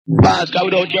Because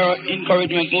without your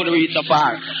encouragement, go to reach so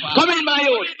far. Come in, my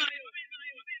youth.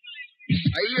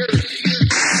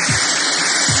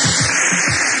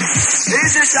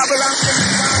 This is Shabba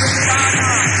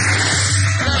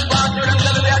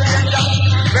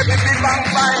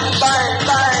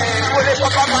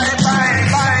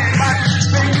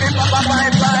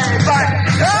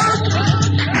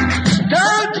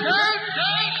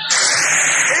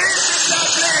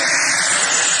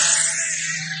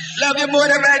love you more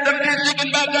than right, I'm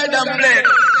kicking back like them blade.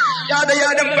 Yada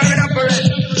yada burn up for it.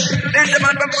 This the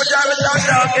man before Jaro start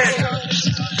talking.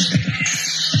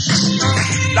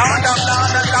 Down.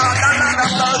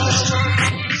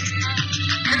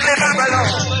 Sing the Babylon.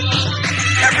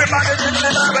 Everybody sing the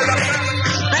Babylon.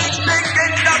 Big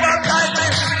thinking double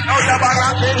timing. No double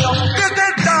rocking. This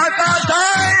is Jaro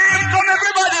time. Come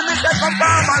everybody, Mr.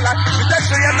 Kambama. Mr.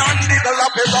 Tree and Diesel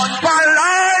up his on for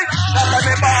life. Let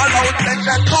me ball out, send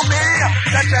it to me.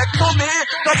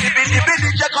 So the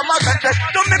DJ come out and send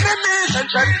to me.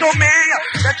 Send it to me.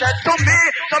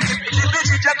 So the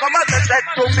DJ come out and send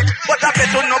to me. But I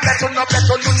bet you no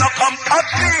come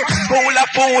touch me. Fool.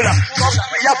 Come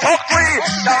ya fuck free.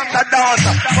 Dance.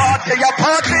 Party ya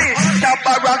party.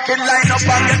 Shabba rockin' line up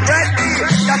and get ready.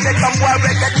 Ya take some boy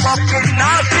we get fucking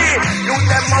nasty. Use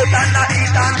them out and I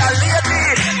eat and a lady.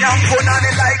 Young put on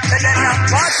it like then young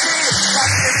party.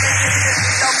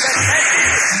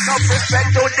 No respect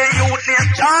to the youth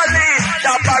named Charlie.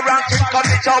 Shabba ranking come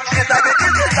the top is a bit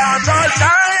in the dance all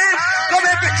time. Come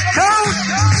in,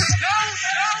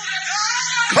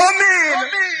 come in.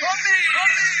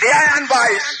 The iron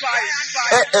vice.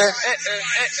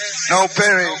 No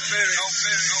Perry.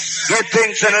 Get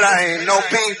things in line. No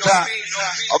Peter.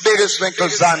 Our biggest wrinkle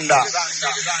Xander.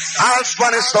 All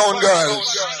Spanish Stone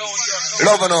girls.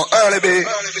 Loving her early B.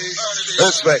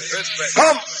 Respect.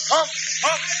 Come.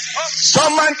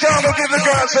 Some man can't go give the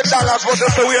girls $1, but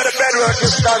just the way the bedwork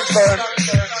is concerned.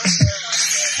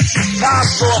 Talk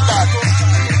so bad.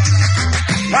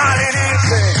 Marlin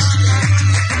easy.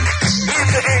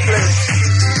 Easy English.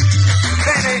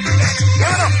 Benny,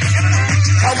 you know.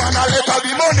 Come on, let her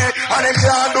be money, and them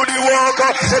can't do the work.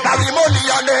 Let her be money,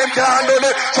 and them can't do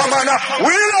the... Come on,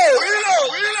 willow.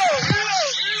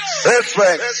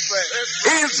 Respect.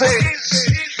 Easy.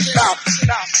 Stop.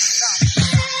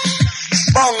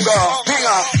 Bongo,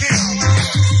 Pinger,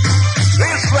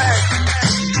 respect,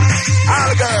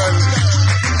 all girls,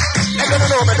 they gonna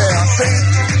know me there, see?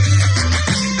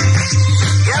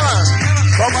 Yeah man,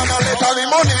 come on and let her be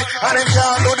money, and them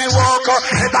can't do the work,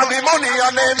 let her be money,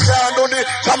 and them can't do the,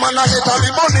 come on and let her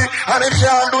be money, and them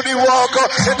can't do the work,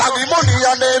 let her be money,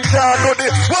 and them can't do the,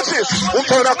 what's this?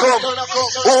 Turn come,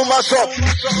 mash up,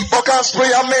 bucket spray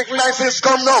and make nices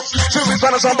come up, see me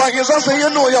turn some baggage and say you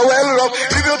know you're well up,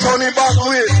 if you turn it back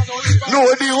way, know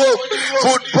the work,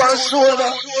 foot per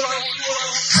shoulder.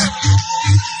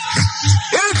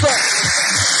 Inside.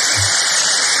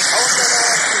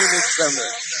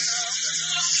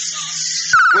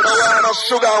 We don't want no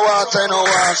sugar water, no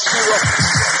want syrup.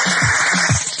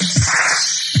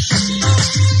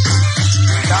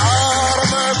 Lord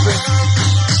mercy.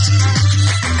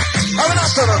 How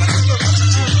enough to them?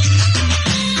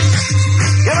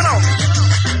 You know.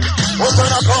 What's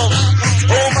gonna come?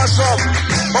 Oh, my son.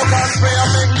 Bucket spray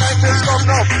and make nights come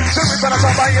now. See me turn up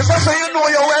somebody, so you know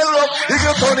you're well up. If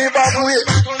you turn it back way,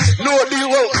 know the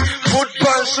work. Foot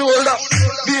per shoulder,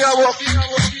 be a walk.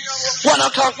 1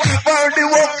 o'clock, give her the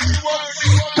work.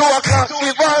 2 o'clock,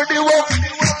 give her the work.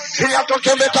 3 o'clock,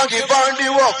 you better give her the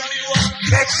work.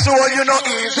 Make sure you know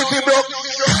easy to broke.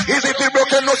 Easy to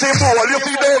broke, you know say more, you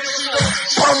feel it.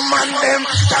 Some man them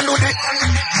can do the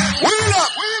wheeler.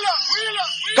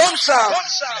 Come sir.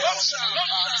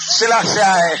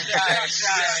 Selassie.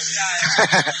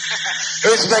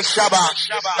 Respect Shabba.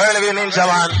 Early Ninja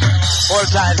Man. All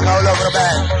time, all over the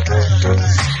band.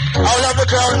 All over the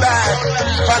crowd band.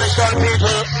 Spanish town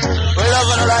people. We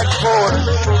love and like food.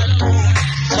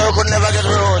 So we could never get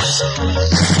rude.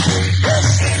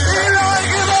 Leroy,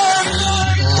 give on.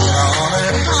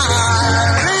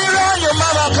 Leroy, your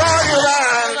mama call you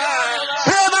man.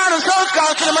 Pay man to South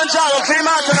Coast, Killamanjaro, 3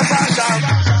 months in the past.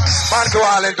 Man to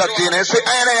all entertainers. See, I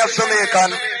ain't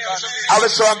Jamaican. I will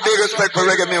show a big respect for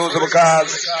reggae music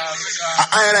because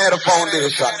I ain't the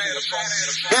foundation.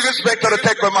 Big respect to the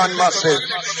tech man massive.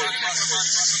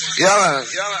 Yeah, man.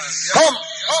 Come.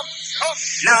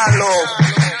 Now, love.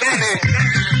 Benny.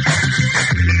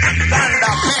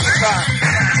 Sanda, Pizza.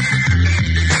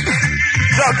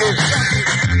 Juggy.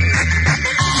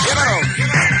 You know.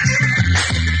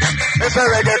 It's a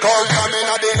reggae called coming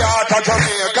at the heart of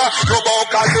Jamaica. No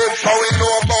boca live, so we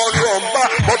know about rumba.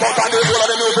 But out on the whole of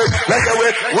the music, reggae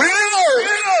with reload.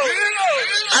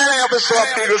 I have a so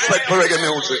big respect for reggae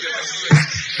music.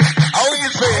 How you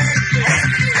say?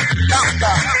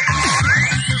 Doctor.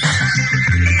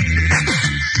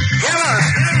 Yeah.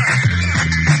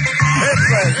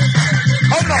 Listen.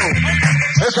 Come now.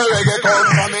 It's a reggae come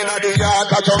from in the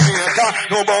yard of Jamaica.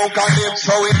 No bound can live,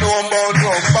 so we know about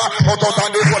rumba. Out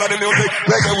on the whole of the music,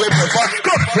 reggae we prefer.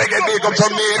 Good reggae big up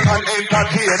Jamaican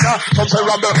entertainer. Some say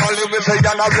Robert Holly, we say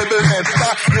you're not rebel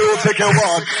nester. You take your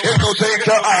one, if you take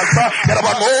your answer. Get up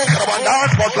and move, get up and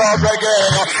dance, but love reggae.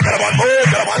 Get up and move,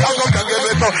 get up and dance, and give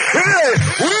it to. Hey,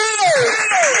 we know.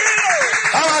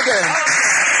 How again?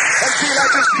 And feel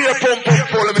like this beer pump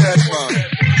full of head, man.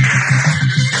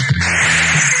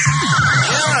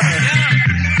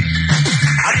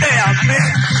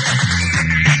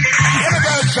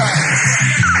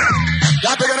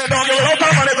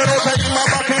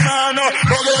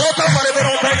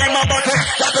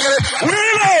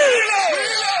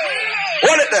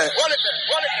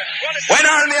 When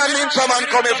Army and Ninja Man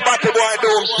come, it's Batty Boy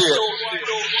Doomsday.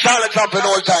 Charlotte Chaplin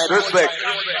all time, respect.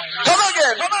 Come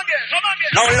again.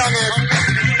 Now long it.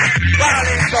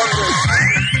 Darling Sunday.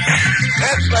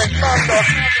 Respect, thunder.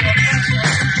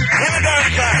 In the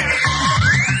dance time.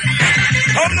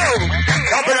 Come now.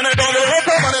 Chaplin and don't give it up,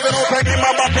 and if you don't take him,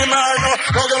 my Batty man.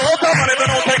 Don't give it up, and if you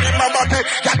don't take him, my Batty.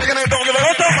 Chaplin and don't give it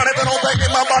up, and if you don't take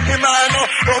him, my Batty man.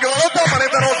 Don't give it up, and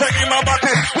if you don't take him, my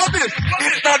Batty. What is?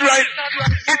 It's not right.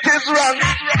 It is wrong.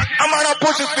 A man a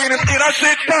push his penis in a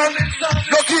shit pan.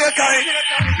 Look here, guy.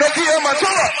 Look here, man. So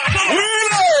what?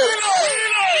 Reload.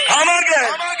 I'm again.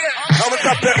 I'm going to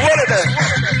stop there. Hold it there.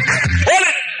 Hold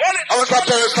it. I'm going to stop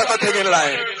there and start the thing in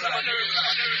line.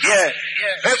 Yeah.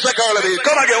 Let's check all of these.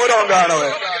 Come again. We don't go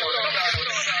away.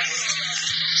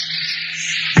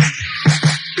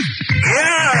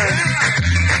 Yeah.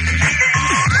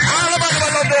 All about the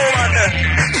love man there.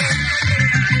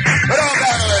 We don't go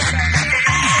away.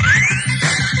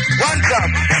 One job.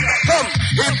 Come.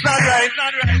 It's not right.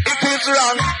 It is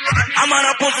wrong. A man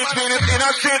a push his penis in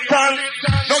a shit pan.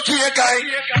 No care guy.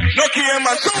 No care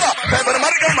man. So what? Remember the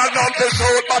American Magnum test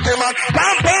road party man.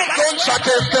 Bam bam. Gunshot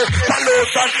test.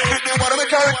 Solution. If you want to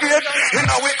make a case in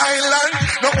our island.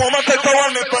 No woman take the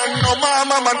one me friend. No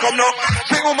mama man come no.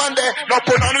 Sing woman there. No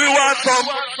put on we want some.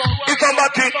 It's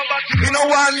somebody. You know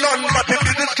one none. But if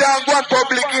this can't go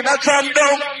public in a jam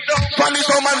down. Spanish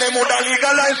woman them would have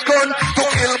legalized gun. To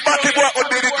kill Batty Boy would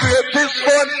be the greatest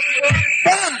fun.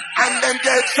 Bam! And then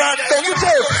get shot. Then you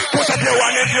say, push up your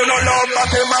one if you don't love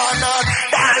Batty man.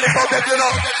 Ball it up if you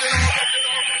know.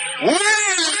 Will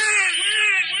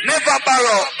never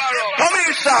borrow. Come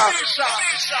in, sir.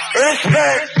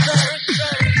 Respect.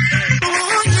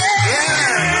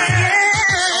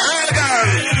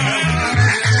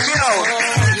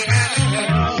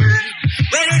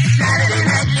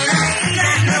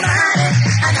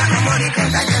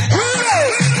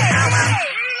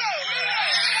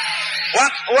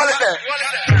 What is that?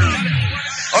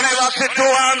 Only about the 2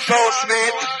 arms house,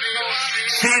 mate.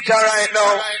 Seater right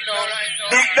now.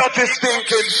 Big dirty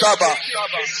stinking Shabba.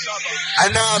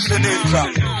 And now it's the ninja.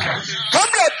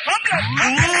 Come on!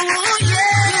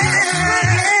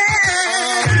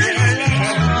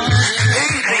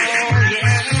 Easy.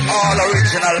 All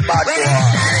original bad boy.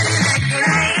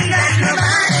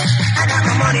 I got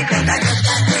my money, cause I just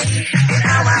got paid. And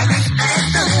now I wish I had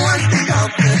someone to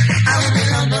talk to. I would be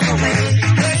long away.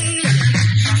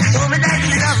 Told me that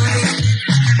you love me.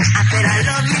 I said I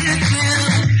love you too.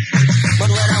 But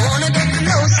when I wanna get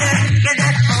closer, yeah,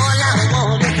 that's all I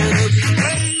wanna do.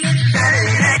 Hey,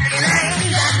 Saturday night and I ain't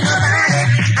got nobody.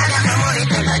 I got my money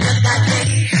 'cause I just got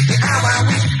paid. And how I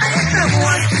wish I had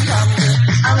someone to talk to.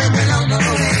 I will be long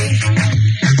away.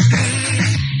 Please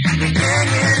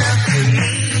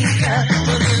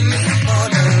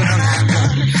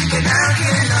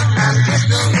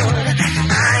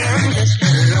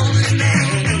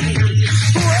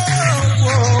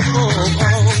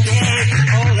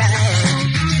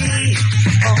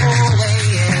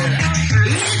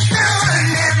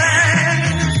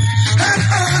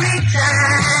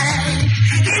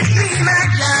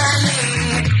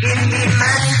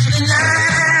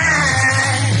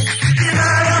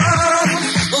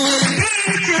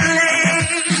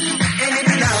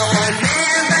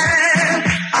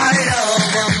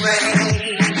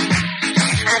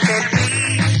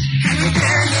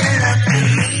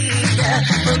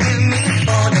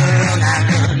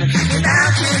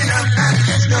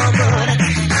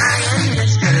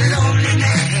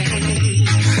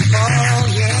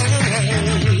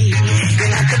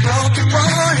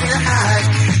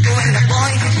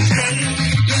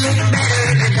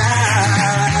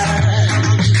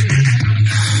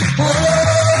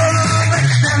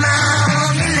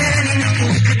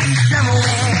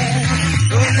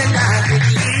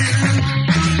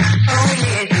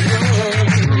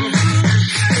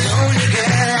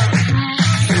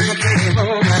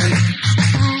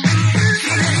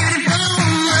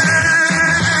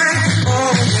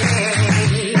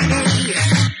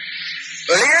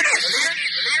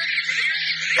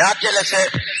I tell you, say,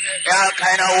 you all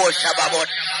kind of old Shabba, but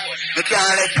you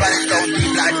can't let Spanish down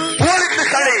deep like, hold it,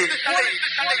 Mr. Lee.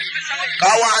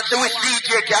 I want to wish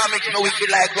DJ can't mix me wicked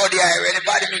like Roddy Ira.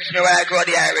 Anybody mix me like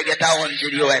Roddy Ira get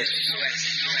 100 US.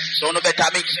 So no better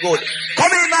mix good.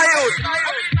 Come in, my youth.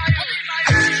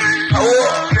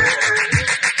 Oh.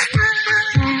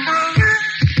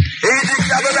 Easy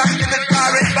Shabba back to the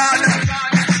story, man.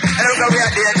 And look how we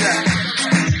are there.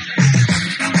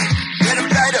 Get them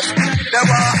tied up. Them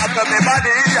all up on me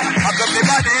body, up on me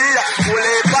body. Pull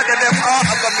it back and them all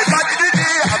up on me body,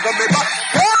 up on me body.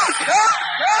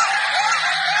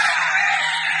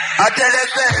 I tell you,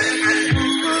 say,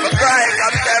 I'm crying,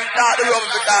 I'm not the room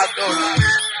to talk to.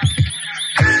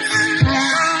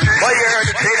 Boy, you heard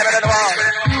the thing of the wall.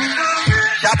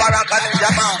 Shabba rock and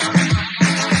Jamaica.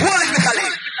 Hold it, Mr. Lee.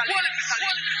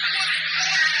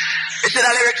 You see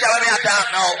the lyrics how me I talk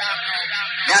now?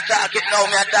 Me I talk it now,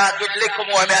 me I talk it little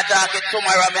more, me I talk it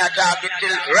tomorrow, me I talk it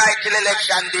till right till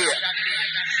election day.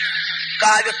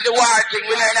 Cause this is the war thing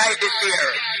we learn out this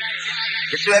year.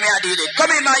 You see where me I did it. Come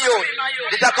in, my youth.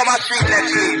 This is come on street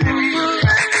next week.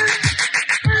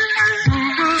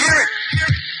 Hear it.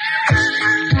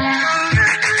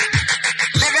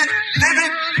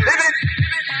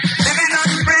 Living on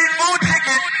free food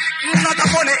ticket. Not a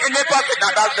money in the pocket,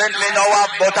 not a cent me no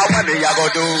have, but a what me I go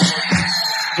do?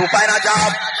 To find a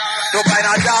job.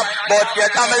 But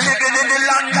yet I'm living in the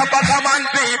land of a common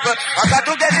people. I got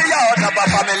to get the out of a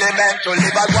family man to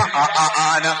live as one.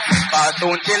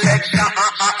 Soon till election,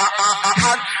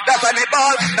 that's why me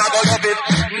boss, now go love it.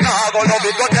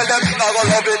 Go tell them, now go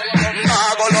love it.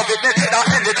 They say that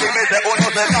anything me say, oh no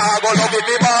say, now go love it,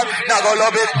 me boss, now go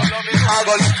love it.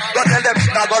 Go tell them,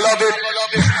 now go love it.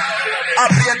 I'm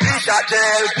playing t-shirt,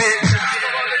 JLP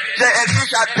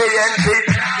t-shirt, PNP.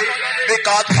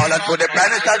 Because all to the prime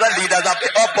ministers and leaders of the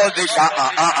opposition.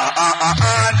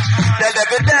 Tell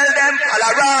them all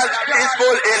around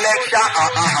peaceful election.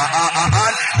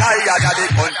 Tired of the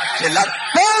country.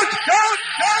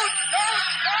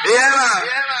 Yeah, man.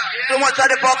 Too much of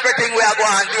the puppet thing we are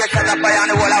going. They shut up by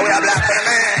the wall. We are black for the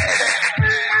man.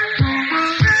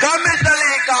 Come, Mr.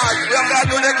 Lee, cause we are going to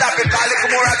do the topic. Call it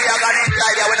Kumura. We are going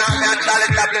inside here. We're not going to tell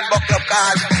it Chaplin book up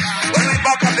cars. When we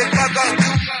buck up, it's buck up.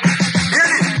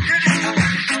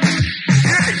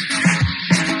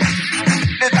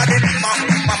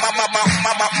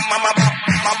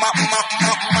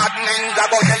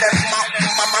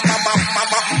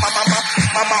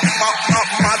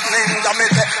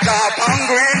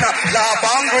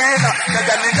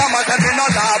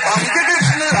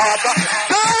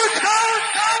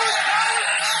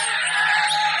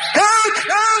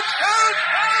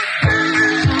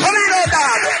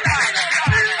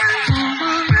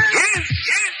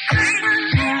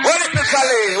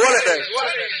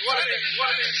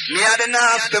 Me had the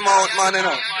nasty mouth, man, you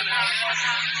know.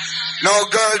 No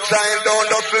girl child down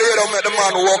the flare, don't make the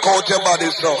man walk out your body,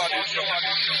 so.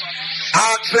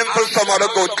 Ask him for some of the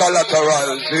good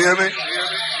collaterals, you hear me?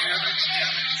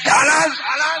 Dollars?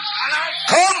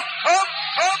 Come!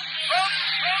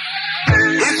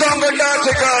 It's some good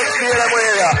dirty girls here and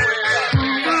where.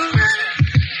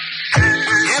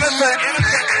 You understand?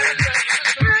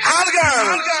 All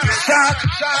girls, shot.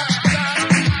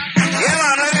 Yeah,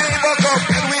 man, I need to buck up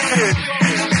and wicked.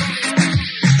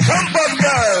 Some bug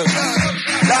girls.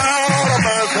 Down of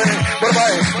mercy. Put a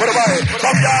bye.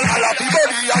 Some y'all all have the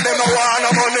body and they no want no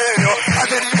money. And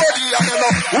anybody and they no.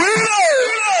 We know.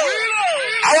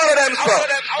 I want them, sir.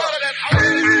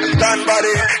 Stand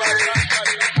body.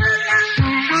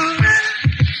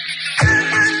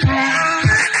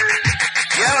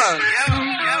 Yeah, man.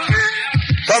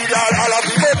 Some y'all all have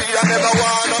the body and they no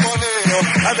want no money.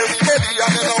 And everybody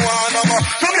and they no want no more.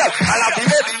 Some y'all all have the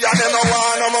body and they no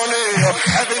want no money.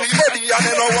 Everybody and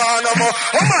they no want no more.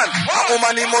 Oh man, how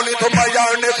many money to buy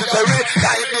are necessary?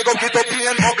 Like they go get up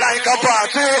and up like a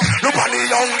party. Look on the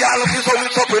young girl, she's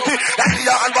so pretty. Like the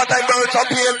young but I birds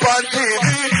up in on TV.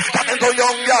 Talking to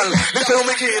young girl, listen to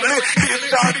me keenly. This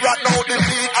start right now, the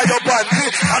feet are your panty.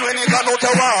 And when it's not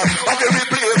your one, of every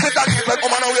place, it's a keep like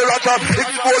come on away right up. If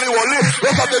it's holy,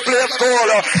 look at the place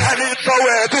call. And it's so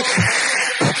wet.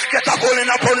 Get a hole in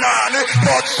a punani,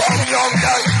 but some young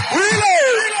girl, we know.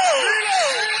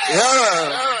 Yeah.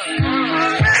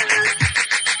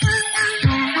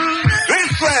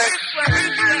 Respect.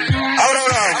 Out of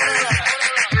line.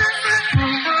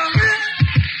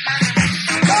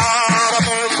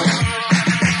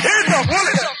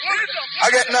 I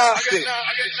get nasty.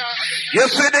 You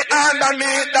see the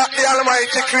underneath that the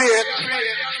Almighty create.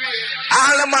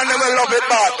 All the man will love it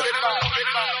bad.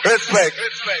 Respect.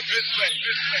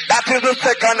 That is the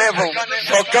second heaven.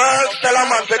 So girls, tell a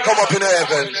man to come up in the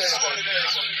heavens.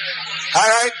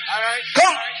 Alright?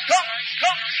 Come.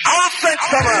 I'll send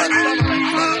someone.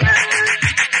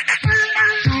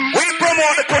 We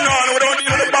promote the Quran, we don't need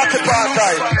the battle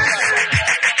party.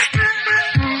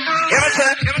 You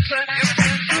understand?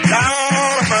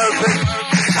 Lord mercy.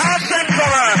 I'll send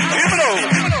someone. You know.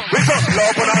 We just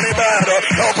love on the bed,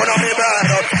 love on the bed,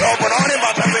 love on the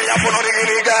bottom, we up on the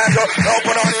guinea gas, love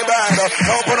on the bed,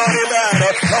 love on the bed,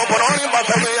 love on the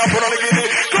bottom, we up on the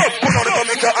guinea. Put on it to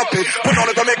make you happy, put on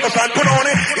it to make you sad, put on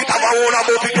it. It have a own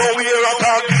about it, don't wear a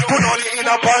tag. Put on it in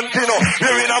a pants, you know.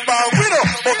 We're in a bag, we know.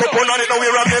 But to put on it, now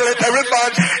we're a military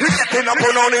badge. You get in a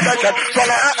put on it, like that. So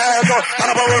like and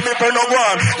about where me friend no go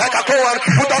on. Like a coan,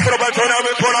 put on to the belt, and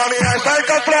we put on it, like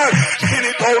a flag. Skin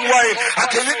it on wine, I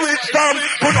kill it with stamp.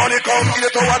 Put on it, come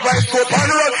get to advice, go pan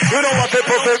run. You know what they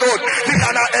put good. This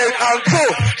and a egg and two.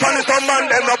 Johnny some man,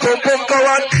 them no pum pum go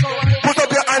on. Put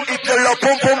up your hand, it tell no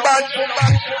pum pum bad.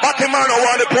 But the man, I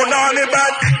want to put on it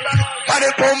bad. And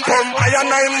the pum pum, I am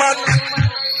 9 man.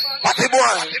 But the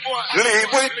boy,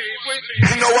 leave it.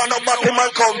 You know what no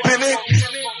Batman company.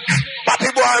 But the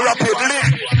boy rapidly.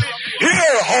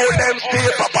 Here, hold them stay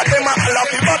up. But them are love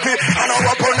the batty. And I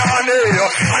want to put on it.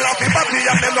 I love the batty,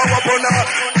 and them no want to put on.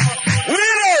 We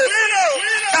know.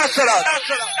 That's it.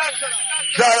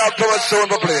 Jaro up to us soon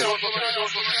to play.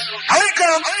 How it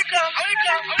come?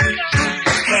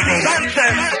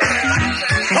 Samson.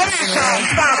 Felicia.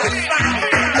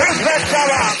 Respect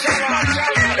Jaro.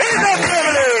 It's a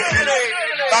privilege.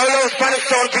 All those Spanish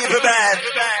soul people bad.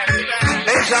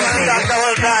 They shall not stop the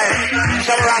whole time.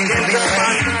 Some rock in the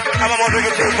man. I'm about to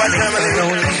get you for family.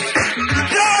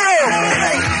 Jaro!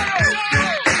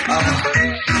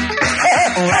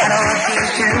 I don't seem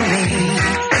to be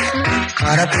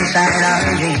caught up inside our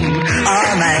dream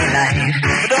all my life.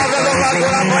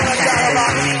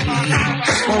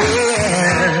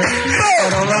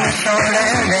 Well, over my shoulder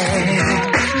there,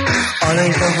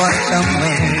 always the voice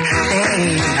somewhere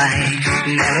saying I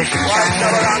never should try to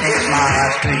set my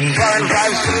heart free.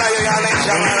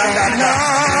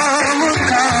 Love will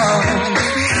come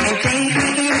and take me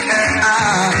in her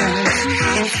arms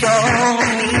and show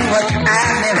me what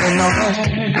I've never known.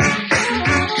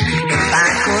 If I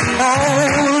could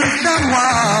hold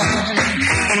someone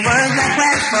in words that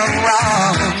went from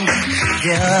wrong,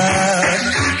 just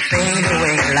fade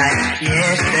away like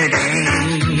yesterday.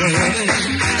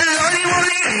 Lonely won't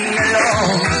leave me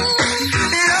alone.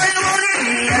 Lonely won't leave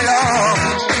me alone.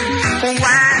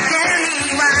 Why tell me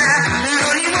why?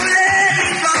 Lonely won't let me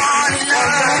fall in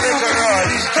love.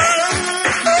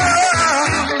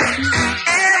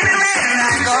 Everywhere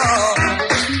I go,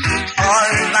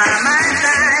 always by my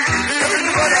side. Lonely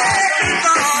won't let me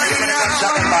fall in love.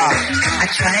 I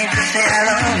tried to say I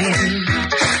love you,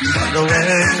 but the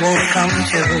words won't come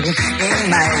true. In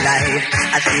my life,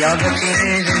 I see all the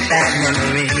tears and sad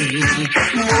memories.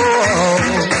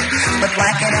 Whoa, but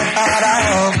why can't I thought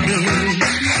of you?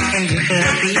 And you feel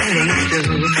the feelings too.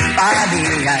 Far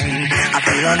behind, I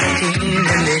feel all the tears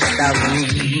in this of me.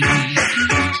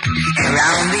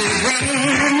 Around these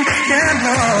winter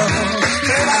blows,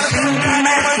 I think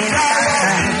back in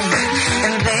time,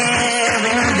 and there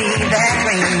will be that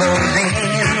rainbow then.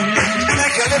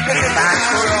 If I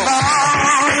could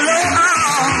follow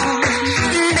on,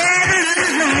 never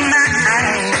lose my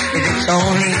eyes. If it's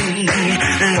only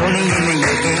lonely in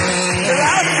the game.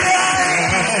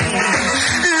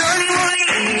 Lonely won't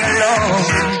leave me alone.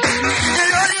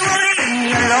 Lonely won't leave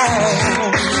me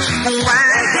alone. Why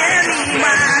tell me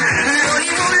why?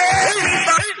 Lonely won't let me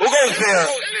fall. Who goes there?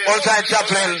 Outside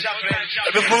Chaplin.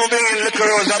 Before we bring in Liquor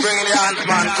Rose, I bring in the Ant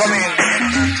Man. Come in.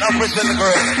 Now Christian Liquor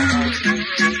Rose.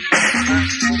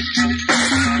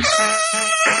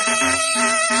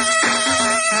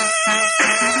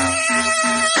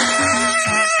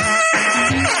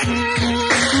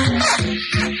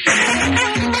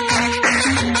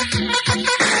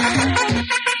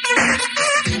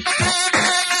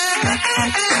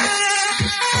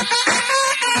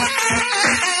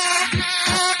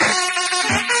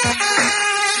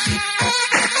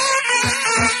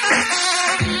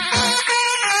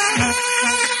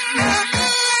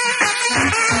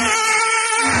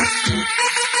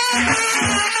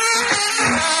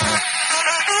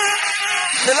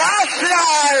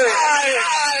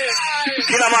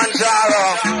 Killamanjaro.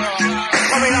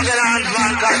 Coming up in hands,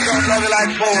 man, can't don't love you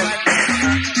like food.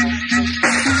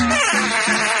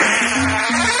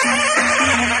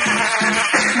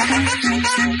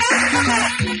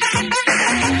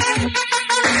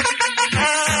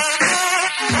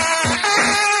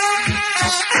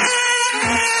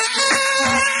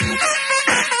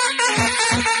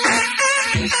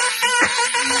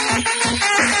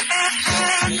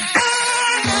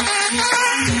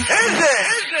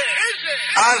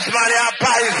 bounce man, you're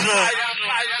poison.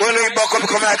 When we buck up,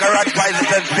 come like a rat poison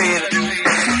and feel.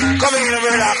 Come in and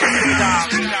relax, sit down.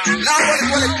 Now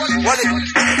what it,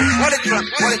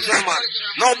 man?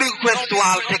 No big quest to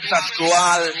all Texas crew,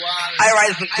 all High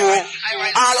Rising crew,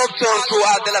 all Uptown crew,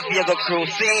 all De La Vega crew,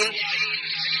 scene.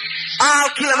 All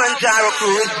Killamanjaro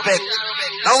crew, respect.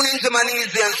 Now Ninja Man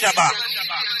Easy and Shabba.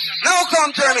 Now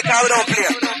come to me, because we don't play.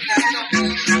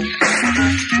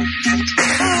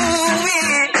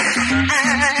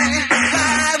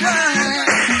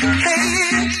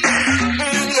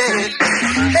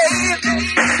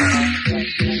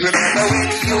 Remember when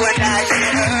you and I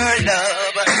shared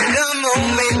love, the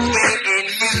moment when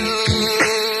you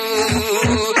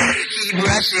keep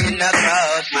rushing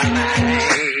across my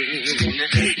mind.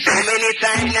 So many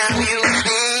times now you've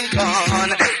been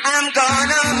gone, I'm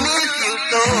gonna miss you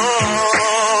so.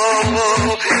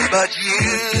 But you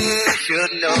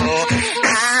should know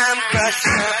I'm crushed,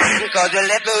 cause you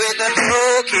left me with a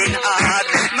broken heart.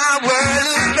 My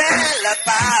world fell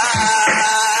apart.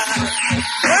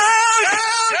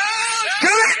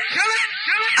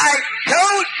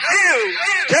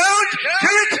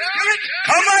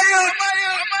 Come on, you.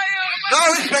 No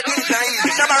respect in Chinese.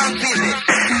 Shabba and busy.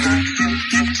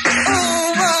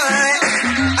 Oh, boy.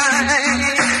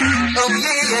 Oh,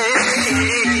 yeah.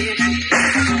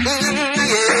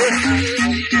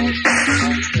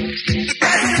 It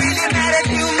doesn't really matter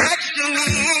too much to me.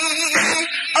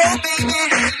 Oh, baby.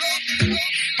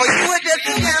 For you are just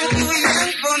too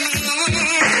young for me.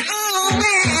 Oh,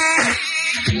 baby.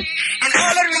 And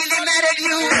all that really mattered,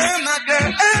 you were my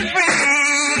girlfriend.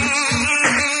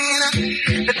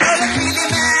 That's all that really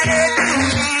mattered to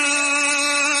me.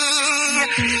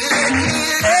 Let me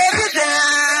love you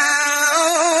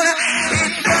down.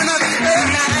 It's gonna be so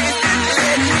nice.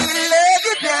 Let me love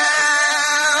you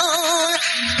down.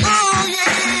 Oh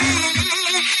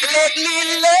yeah. Let me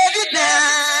love you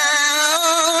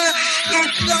down.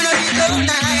 It's gonna be so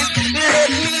nice. Let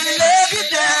me love you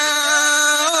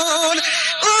down.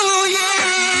 Oh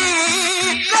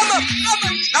yeah. Come on.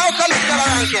 Now come to the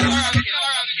ranking.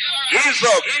 Ease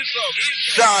up.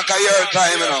 Shanka, your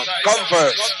time, you know. Come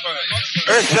first.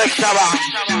 Respect Shabba.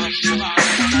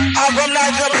 I'm from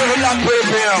Nigeria, people that pray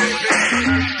for you.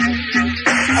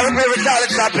 I will pray for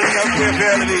Charlie Chaplin, I will pray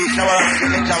for you, Shabba,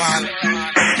 man.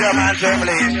 German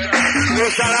family. We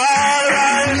shall all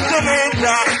rise to meet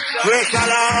her. We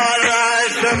shall all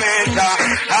rise to meet her.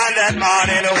 And that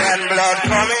morning when blood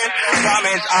coming from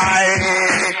his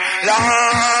eye.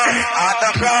 Lord, at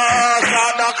the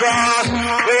cross,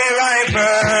 we write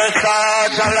first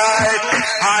such a light.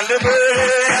 And the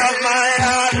burden of my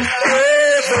heart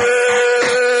is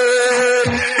burn.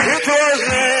 It was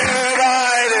never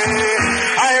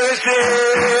I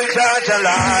received such a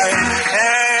light.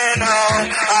 And now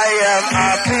I am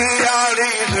happy all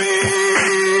these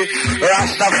weeks.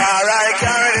 Rastafari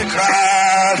carry the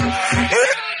cross.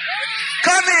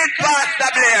 Come in,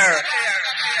 Pastor Blair.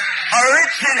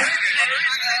 Original.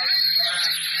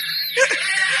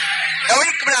 The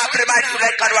week when I play my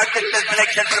like Conrad Christian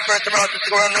selection for the first round to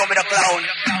go around with a clown.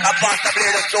 And Pastor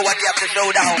Blair just show what you have to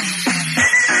show down.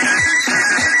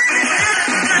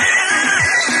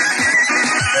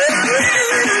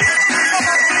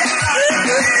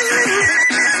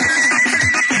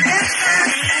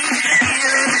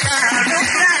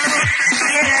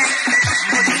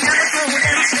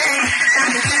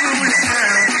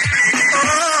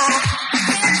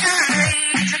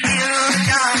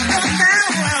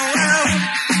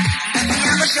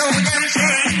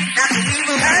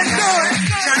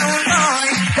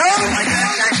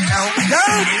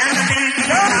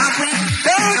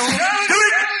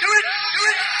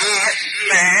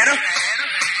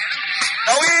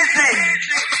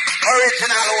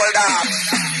 Original old dog.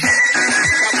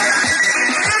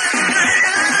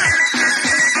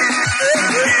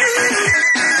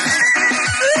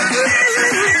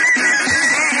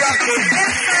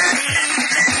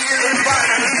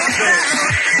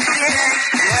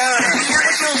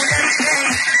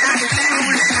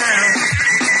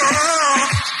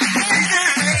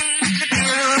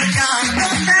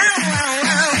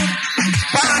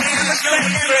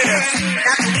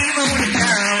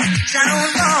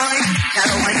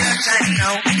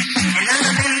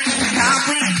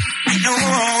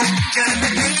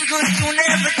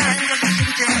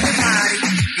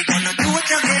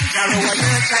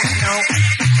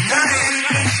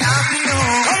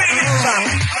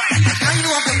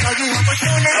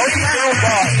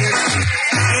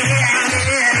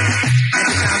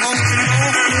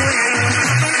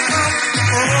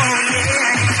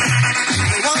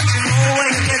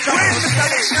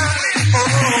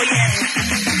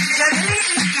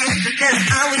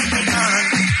 How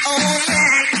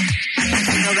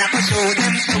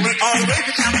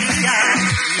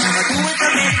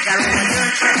Jaro, you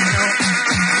said no.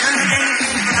 None of them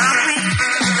can stop me.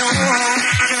 No,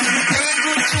 just play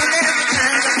good to every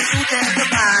time, just shoot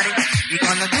everybody. We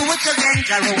gonna do it again,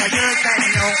 Jaro, you said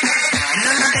no.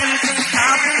 None of them can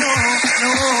stop me, no,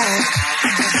 no.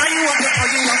 Just how you want to show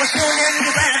them the rest of your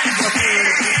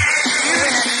ability.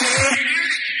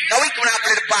 Now we can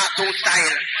play the part 2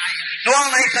 style. No one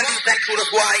nice and decent to the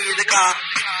squad easy car.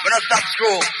 We're not stop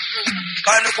screw.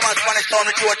 Cause you come out Spanish town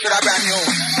with you to that brand new.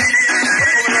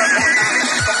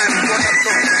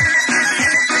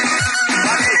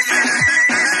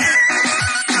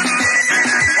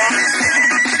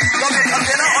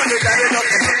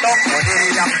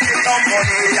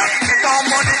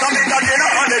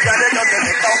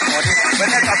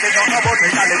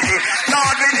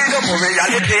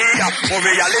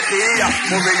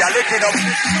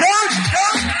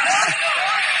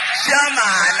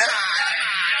 Shaman,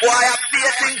 boy, I see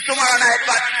a thing tomorrow night,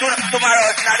 but tomorrow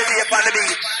it's not the day upon the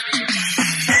beach.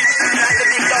 That's the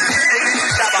big dog,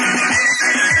 Shabba.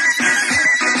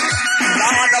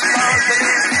 Lord of mercy,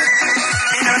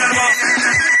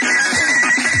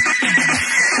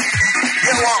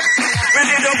 you want? We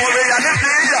need a more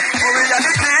reality,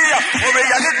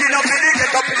 no pity,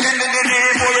 get up in the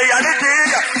name, more reality,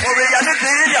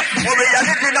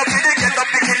 no pity, get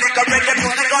up in the correct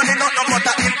music on the not no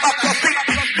matter impact of it.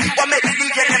 What make the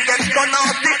DJ them get so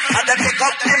nasty, and then pick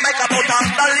up the mic about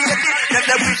the lady, then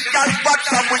they wish God but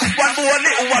some wish one more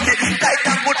who want me tight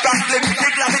and good translate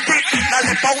with gravity. Now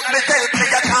they found myself, they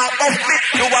just talk about me.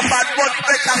 You a bad one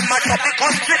special match of the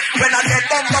country. When I get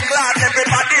bumper class,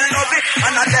 everybody love it,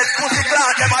 and I get pussy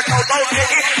class, them a shout out to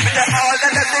it. With the all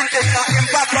that they think they got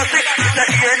hypocrisy. With the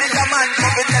ear is a man,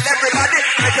 come and tell everybody.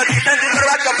 With the decent is the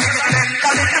right of the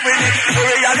mentality with it. The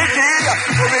reality,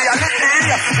 no video.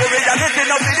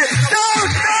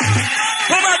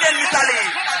 Come again, Mr. Lee.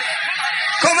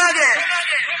 Come again.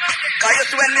 Cause you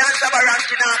see when me and Shabba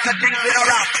ranking after things in a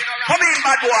rap. Come in,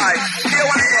 bad boy. See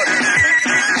one shot.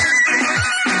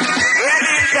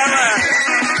 Ready, Shabba.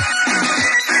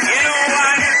 You know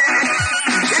why?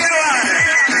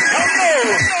 Come on.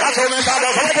 That's all me Shabba.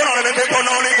 Come on, and they come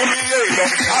on, and they come on,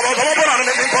 and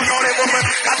they come on.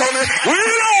 That's all me. We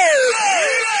know.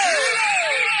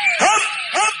 Up.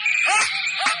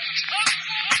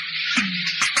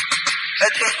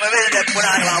 Let's see. We will let put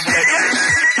on one plate.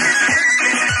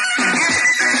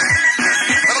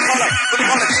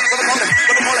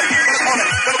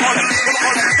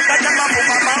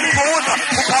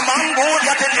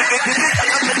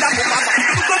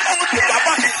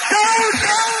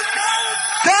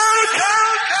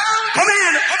 Come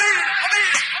in.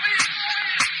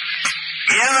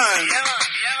 Yeah.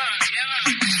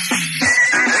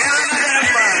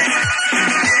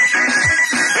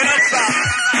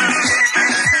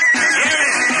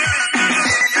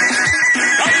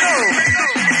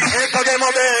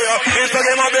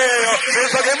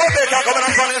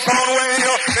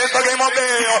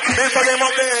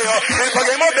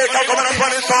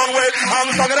 I'm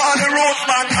talking on the roots,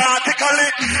 man, artically.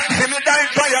 See me dying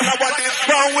trying to what is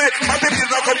wrong with. My people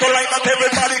not come to light that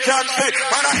everybody can see.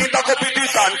 Man, I hit the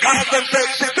competition, cause them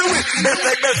sexy. Do it, they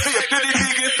say they see it to the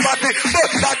biggest party. But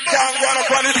that can't go on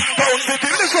up on this town city.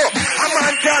 Listen, a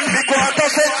man can be quarter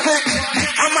sexy.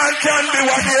 A man can be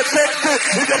what they sexy.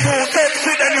 If you're too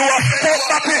sexy, then you are so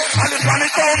happy. And this man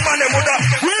is down, man, they would have.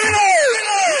 We know!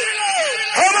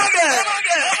 Come again!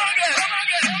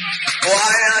 Oh,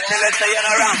 I don't tell us you're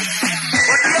around.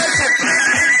 But yes, yes,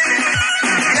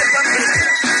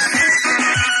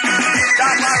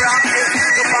 Shabba rock it.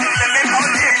 You come to me on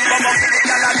Timbo Bucket, the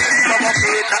gala Timbo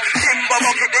Bucket. Timbo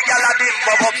Bucket, the gala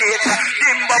Timbo Bucket.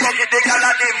 Timbo Bucket, the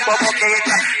gala Timbo Bucket.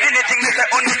 Anything they say,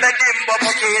 only the Timbo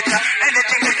Bucket.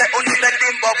 Anything they say, only the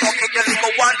Timbo Bucket. You live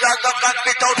for one just a cut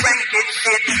without ranking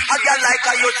shit. I get like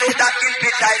I used to that in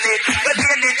pitch I live. But the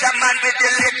ninja man with the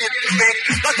latest trick.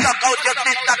 Just suck out your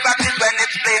sister practice when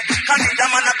it's played. Cause ninja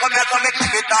man a come here, come make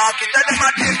it talk. It said them a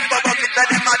Timbo Bucket, said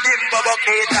them a Timbo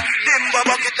Bucket. Timbo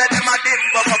Bucket, said them a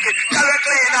Timbo Bucket. Shall we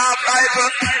clean up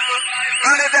rifle?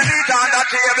 And if they meet on the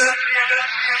table,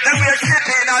 then we're shit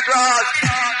in a drawers.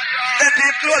 Then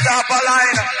they close up a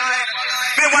line.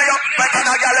 Me want you back in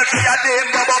a galaxy a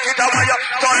Timbo Bucket. I want you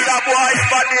thunder boy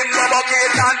if a Timbo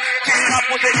Bucket. And king of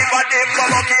pussy if a Timbo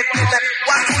Bucket. Me say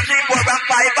 1, 2, 3, 4 and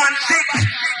 5 and 6.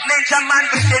 Ninja man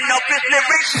within up his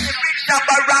lyrics.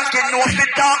 Shabba ranking no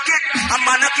fit talk it. A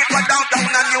man a keep a downtown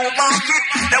a new market.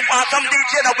 They want some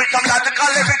DJ now with some logical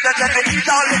lyrics. And said it's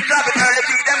all in traffic early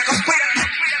feed them come quick.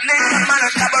 Ninja man a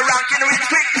Shabba ranking with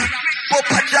quick.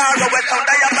 Papa Jaro with some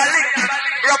diabolic.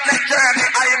 Rough like Jeremy,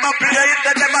 I'm a player.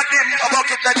 Said them a Timbo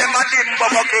Bucket, said them a Timbo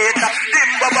dimbo bucket.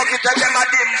 Dimbo bucket, tell them a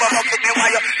dimbo bucket. Me why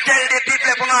you tell the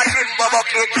people from a dimbo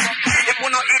bucket. If you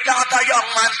no eat out a young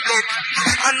man split,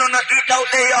 and no eat out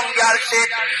the young girl shit.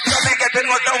 So me get to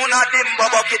know the one a dimbo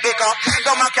bucket because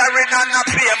some a carry on a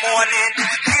pay morning.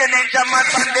 Ninja man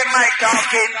from the mic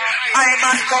talking. I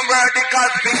man come vertical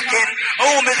speaking.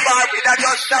 Home is far with a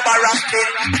just Shabba rocking.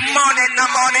 Morning na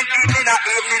morning, evening na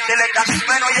evening selector.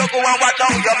 I know you go and watch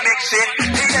how you're mixing.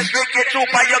 Yes, wicked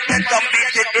super, you get some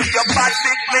beating. If you're bad,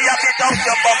 big play a bit out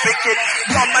your bumpy kid.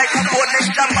 Some microphone,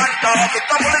 ninja man talking.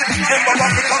 Come on, timber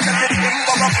bucket, come to the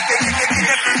timber bucket.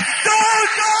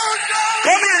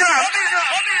 Come in now.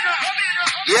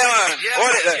 Yeah man,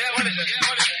 hold it there.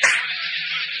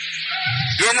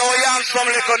 You know, you're some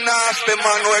little nasty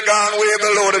man we're gone way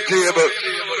below the table.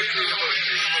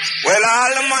 Well,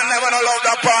 all the man never love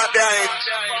that part there.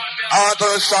 Out to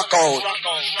the shock out.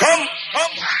 Come.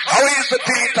 How is the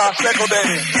Peter? Second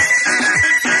day.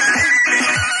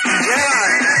 Yeah.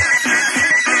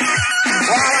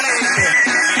 What is it?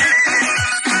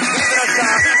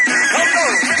 Come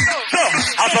on. So,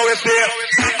 that's how we say.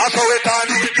 That's how we done.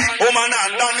 Woman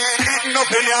and Danny eating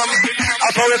up in yam.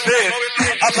 That's how we say.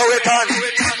 That's how we done.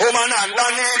 Woman and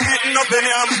Danny eating up in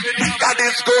yam. God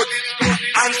is good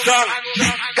and strong.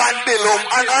 God build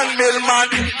and unbuild man.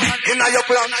 In your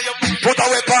plan, put a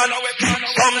weapon.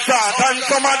 Some short and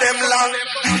some of them long.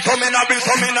 Some in a bill,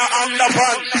 some in a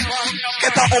underpan.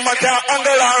 Get a woman can't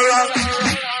angle her wrong.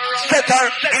 Set her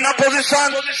in a position.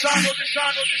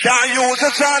 Can't use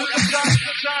the sun.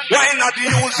 Why not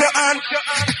use your hand?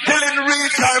 Till it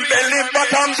reach her belly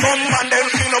bottom. Some man them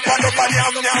skin up and up and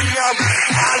yam yam yam.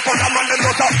 All for the man them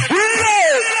go to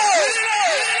reload.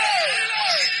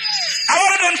 I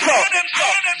want them so.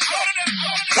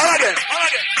 Come again.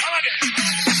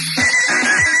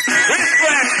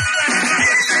 Respect.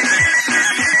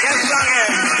 Yes, sir.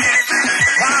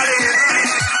 Party.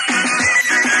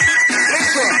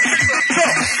 Listen. So,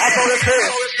 that's how we say.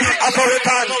 That's how we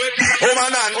turn.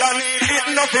 Woman and Danny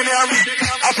eating up in him.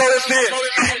 That's how we say.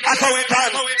 That's how we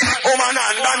turn. Woman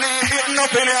and Danny eating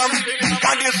up in him.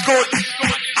 God is good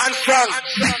and strong.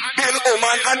 Build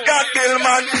woman and God build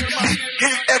man.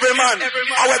 Give every man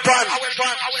a weapon.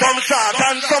 Some short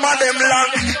and some of them long.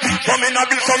 Some in a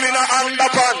bill, some in a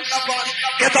underpan.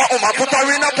 Get a woman, put her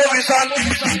in a position.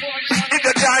 If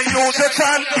you can't use your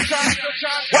hand,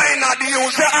 why not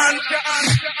use your hand?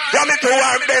 You me to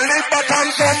her belly bottom.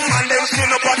 Some man them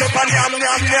skin up and up and yam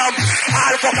yam yam.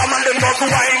 All fuck a man them just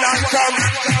wine and jam.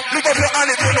 Lift up your hand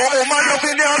if you know woman up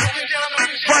in yam.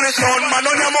 Spanish sound man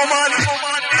on your woman.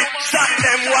 Shot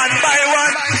them one by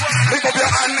one. Lift up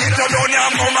your hand if you don't your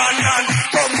woman and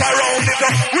come around it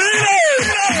up. Reload!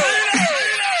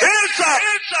 Hands up!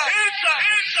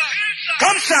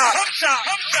 Come shot!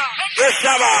 Yes,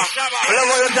 Shabba. Love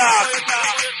what you talk.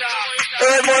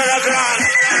 Every boy in the ground.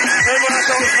 Every boy in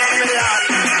the million.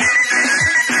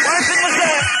 One thing I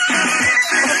say.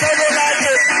 I'm so good like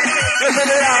it. This is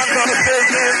the arms on the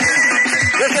business.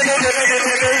 This is the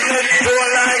business.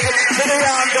 Don't like it. This is the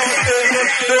arms on the business.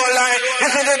 Don't like it.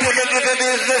 This is the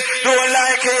business. Don't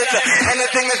like it.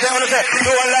 Anything you say, I want to say.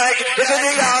 Don't like it. This is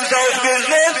the arms on the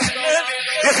business.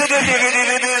 This is the business.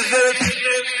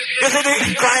 This is the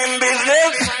crime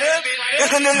business.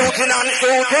 This is the looting and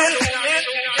shooting.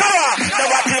 Come on, the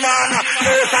Batman,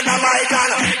 those and the Jamaican,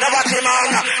 the Batman,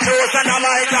 those and the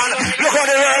Jamaican. Look at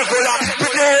the world full of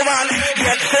pretty woman.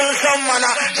 Yet still someone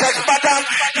sex bottom.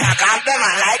 Knock off the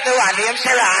man like the one named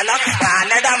Serrano.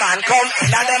 Another man come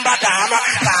in and them bottom.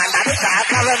 Find that the shark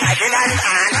have a mighty and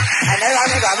hand. And they want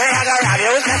to go me and go rob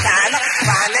you with the stand.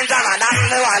 Find in some and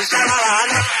the one Shabba.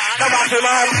 The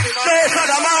Batman, those and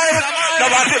the man. The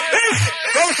Batman,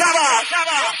 come Shabba,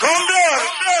 come blood.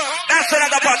 That's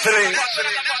another battling.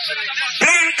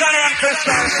 Lincoln and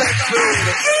Christian sex food.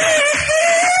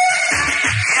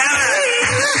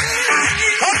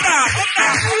 Come back.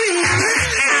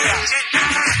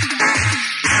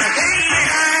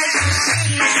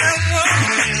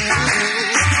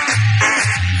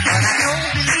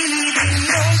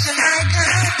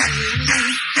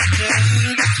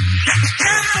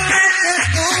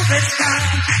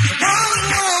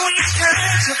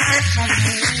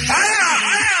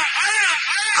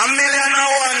 A million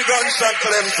and one gunshot to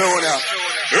them Junior.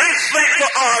 Respect to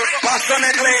all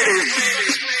passionate ladies.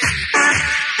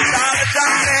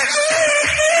 Darling.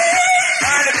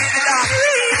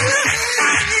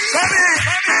 Come in.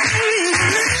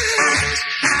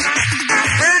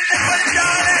 Beautiful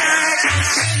darling.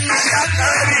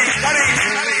 Come in.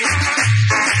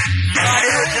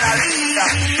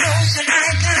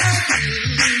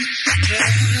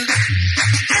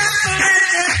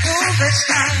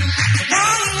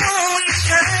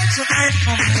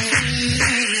 for me.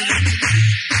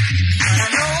 But I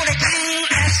know that you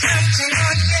have something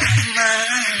on your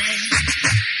mind.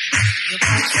 You've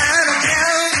been trying to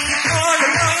tell me for the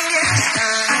longest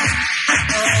time.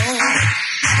 Oh,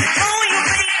 before you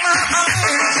break my heart,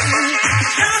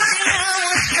 something I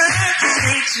was trying to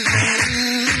say to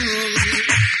you.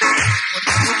 But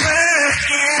the words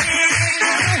get in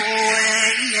the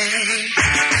way.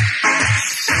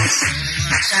 So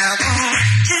much I want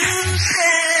to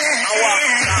say,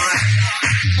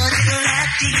 but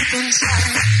right deep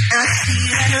inside, I see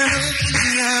that look in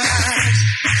your eyes.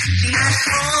 We might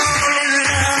fall in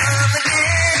love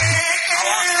again.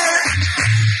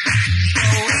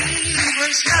 Before we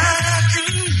even start to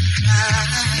cry.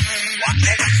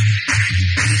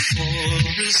 Before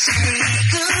we say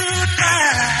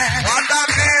goodbye.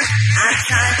 I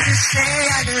tried to say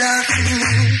I love you,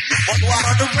 but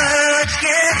the words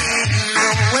get in the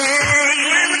way.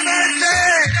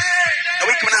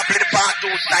 We come and play the part 2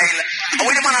 style. And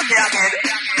we the man say again.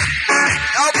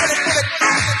 Now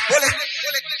pull it.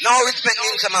 No respect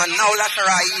ninja man. Now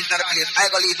Lasserai is not a place. I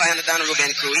go leave I and the Dan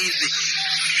Ruben crew easy.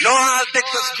 No all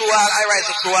Texas crew, all I rise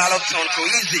the crew, all Uptown crew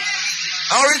easy.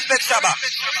 No respect Shabba.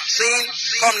 See?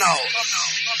 Come now.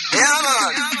 Yeah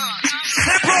man.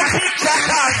 Separate picture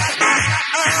card.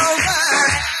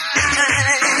 Alright.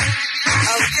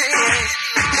 Okay.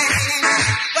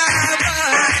 Bye.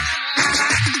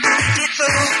 It's so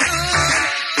good.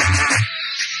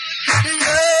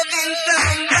 Loving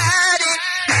somebody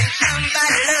and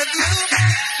somebody love you.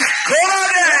 Go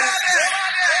again.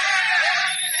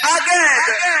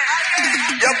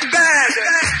 You're bad.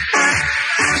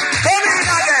 Come in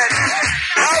again.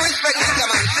 Now respect ninja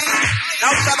man. See?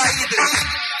 Now Shabba easy.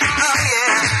 Oh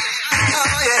yeah.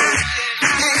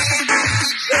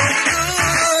 It's so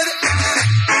good.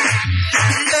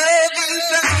 Loving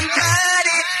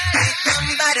somebody and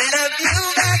somebody love you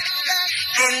back.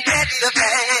 And that's the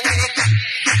fact.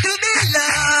 To be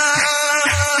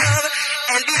loved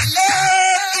and be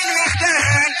loved in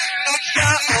return. It's the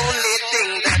only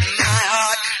thing that my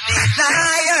heart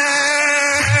desires.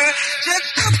 Just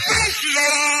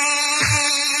appreciate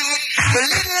the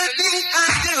little things I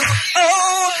do.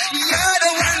 Oh, you're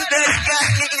the one that got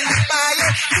me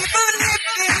inspired. Keep on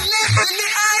lifting me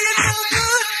higher, so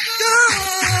good.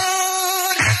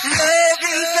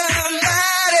 Loving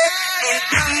somebody and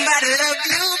somebody love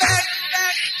you back.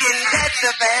 And that's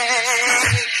the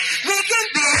fact. We can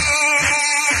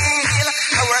build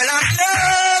a world of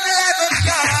love, like a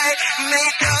sky.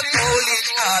 Make us hold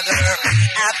each other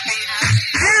happy.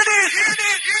 Hear this.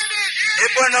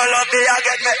 If you no love me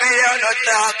again, make me hear no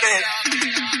talking.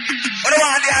 What do you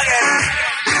want me again?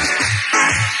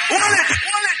 Hold it.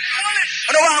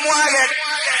 What do you want more again?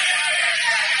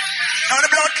 Now the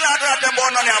blood clot wrap them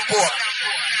bone on your pork.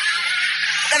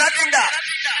 Then I think that.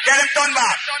 Get him turned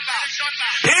back.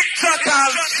 Picture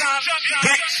calls.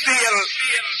 Pick steel.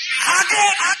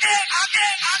 Again.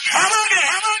 Come again.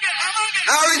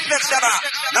 Now respect Shabba.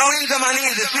 Now ninja man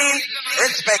easy, see?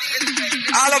 Respect.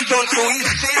 All of them so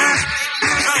easy, see?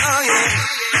 Oh yeah.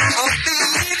 Oh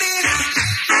baby.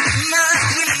 My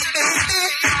sweet baby.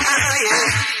 Oh yeah.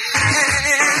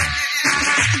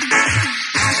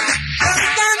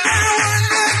 Sometimes I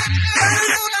wonder, I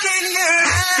look in your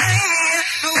eye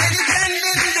when you're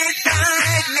standing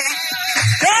beside me.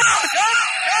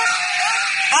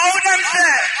 How them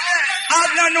say?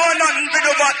 I've not know nothing to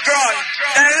do but ground.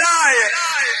 They lie.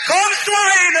 Come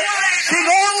swine. Sing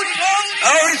out.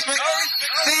 Oh, respect.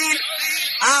 See?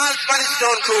 All Spanish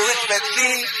Town crew, respect.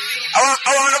 See? I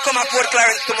want to come at Fort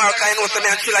Clarence tomorrow because I know some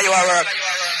men chill at your work.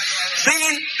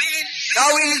 See? Now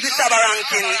we use the Shabba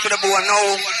ranking to the bone.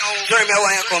 Now, Jeremy, I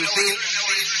want you to come. See?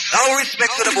 Now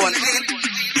respect to the bone. See?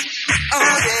 Oh,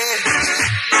 yeah.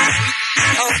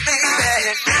 Oh,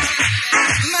 baby.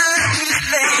 My sweet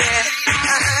lady.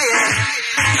 Ah, yeah.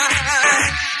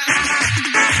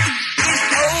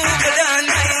 It's overdone,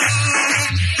 baby.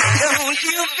 Don't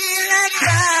you feel like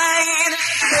crying?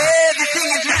 Everything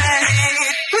is right.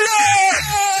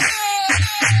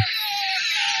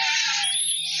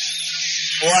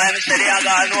 Boy, I'm steady, I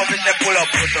got no office to pull up.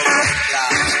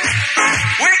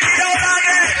 Wicked out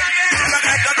again.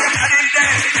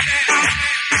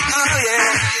 Oh, yeah.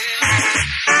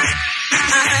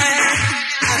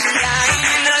 I'm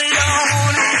lying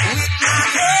alone with my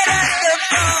head at the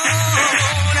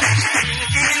phone.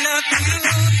 Thinking of you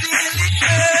till it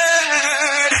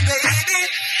hurts, baby.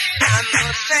 I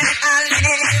must say I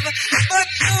live, but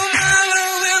tomorrow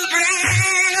will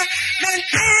bring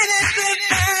maintenance and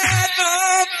bad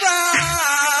apart.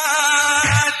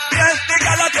 Just think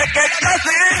I'll take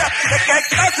ecstasy,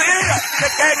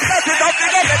 don't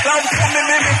think of it, come to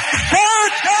me.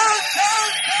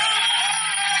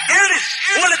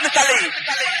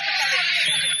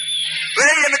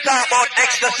 talk about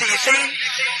ecstasy, see?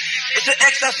 It's an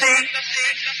ecstasy.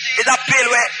 It's a pill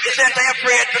where you send to your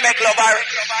afraid to make love. Or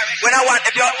when I want,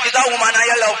 if you're a woman and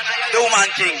you love the woman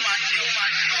thing,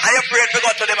 and you're afraid to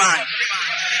go to the man,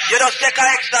 you just take an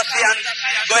ecstasy and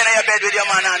go in your bed with your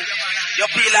man and you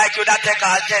feel like you that take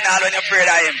all 10 all when you're afraid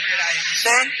of him.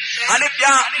 See? And if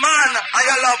you're a man and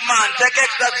you love man, take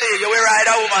ecstasy, you will ride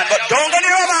a woman. But don't go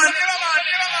near a man.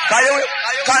 Because you will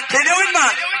continue with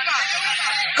man.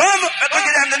 Come, let me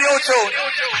give them the new tune.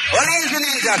 Well, easy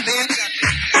ninja, see?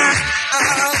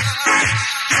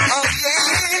 Oh,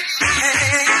 yeah.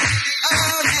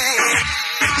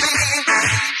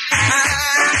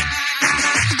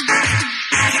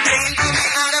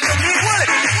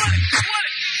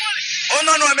 Oh,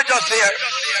 no, let me just hear.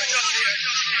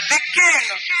 The king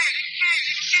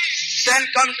then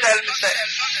come tell me, say,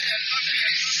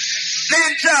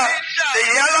 Ninja, the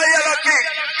yellow king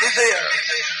is here.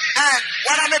 And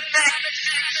what I'm a big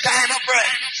time of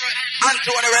friend,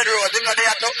 Anthony Red Rose, him not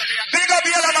there too. Big up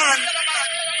Yellowman,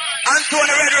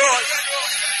 Anthony Red Rose.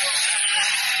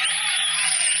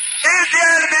 Easy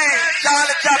LB,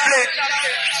 Charlie Chaplin,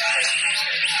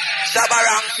 Shabba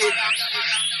Rankin.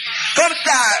 Come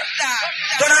star,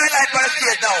 turn on the light for the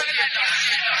stage now.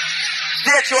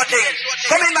 Stage your thing.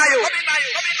 Come in my youth.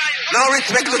 No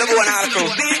respect to the bone and crew.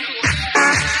 See?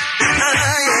 Yeah.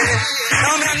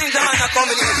 Now me and Ninja Man a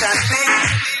combination, see?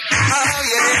 Oh,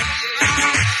 yeah.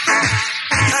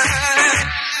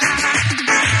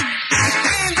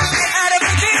 Into the heart of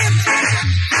the dream.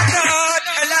 God,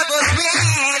 her love was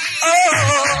real.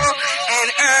 Oh, and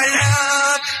her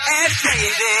love is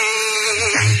crazy.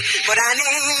 But I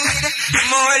need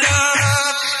more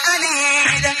love. I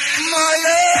need more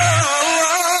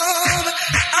love.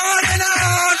 On and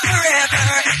on forever.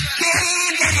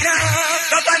 Can't get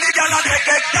enough. Nobody gonna take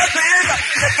ecstasy.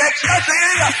 Take ecstasy.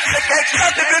 Take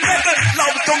ecstasy.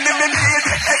 Love to me,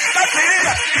 ecstasy.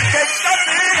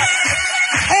 Ecstasy.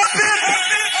 Open.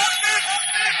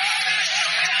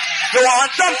 You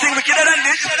want something wickeder than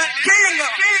this? King.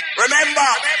 Remember,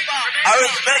 I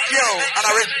respect you and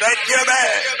I respect your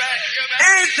man.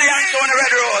 Easy, Anthony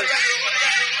Red Rose.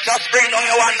 Just bring down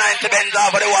your 190 Benz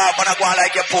over the wall and go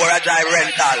like you poor a drive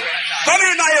rental. Come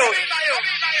in, my youth.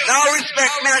 Now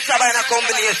respect me and Shabba in a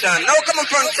combination. Now come in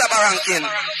front of Shabba ranking.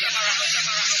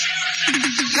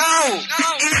 Now,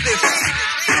 easy.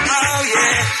 Oh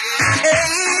yeah.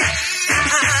 Hey,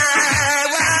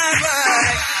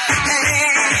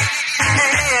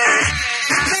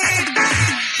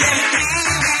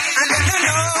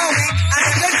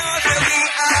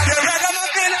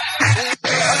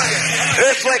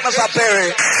 It's like Mr.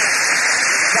 Perry.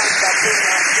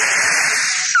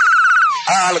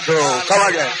 All grow. Come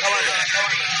again.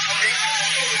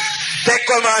 Take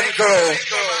command, grow.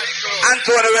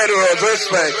 Anthony Red Rose,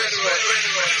 respect.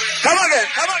 Come again.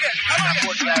 Come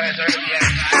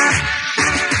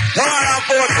on,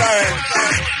 Fort Clarence.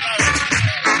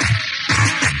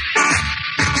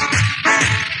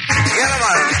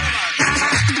 Yellowman.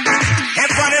 In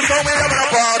front of me, I'm a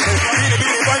party.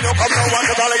 Come now, one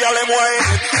to tell you, I'm wine.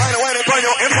 Find a way to burn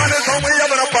you. In front of me,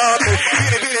 I'm a party.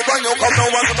 Burn you. Come now,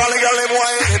 one to tell you, I'm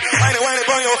wine. Find a way to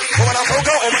burn you. Woman, I'm so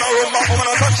good. Woman, I'm rumba. Woman,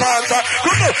 I'm such a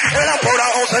good. And I'm proud of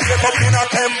house and get up in a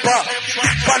temper.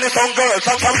 Spanish some girls,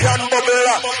 some champion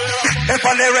bubbler. In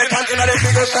front of the red hand in the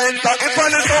bigger center. In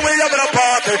front of me, I'm a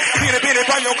party. Beanie,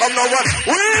 burn you. Come now, one.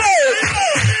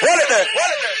 What is it?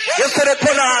 You see the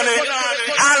punani.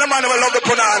 All the man will love the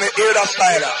punani. Hear that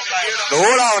style. The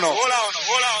whole on.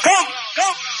 Come.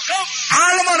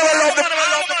 All the man will love the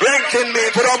ranking me.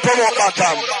 Put on promote that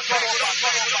time.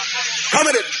 Come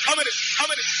in it.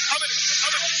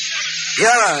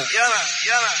 Yeah.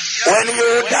 When you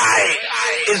die,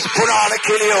 it's punani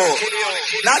kill you.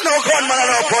 Not no gunman or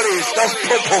no police. Just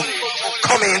pum.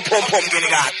 Come in, pum,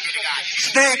 getting out.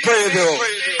 Stay preview.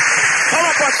 Come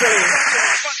up, actually.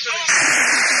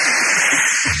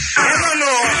 Never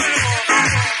know.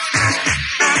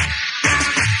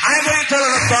 I'm going to tell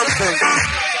you something.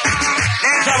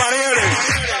 Ninja Man, hear this.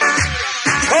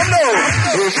 Come now.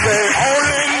 You say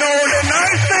only know the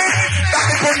nice thing that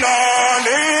the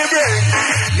punani bring.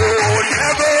 You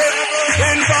never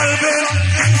involve in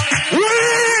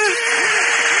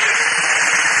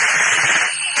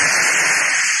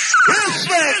with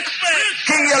respect.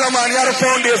 King Yellowman, you're the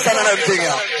foundation and everything.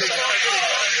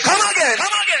 Come again.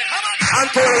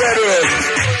 Anthony Red Rose.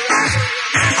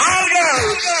 All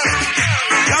girls.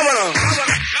 Come on.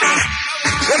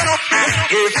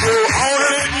 If you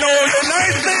only know the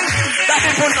nice things that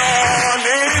the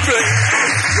punani bring,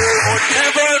 you would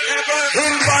never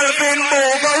involve in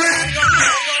moving.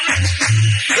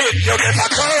 If you get a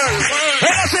girl,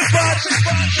 let us spot.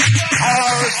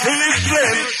 Our silly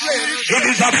slim. It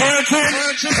is a person.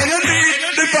 And you need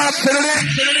the facility.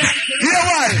 Hear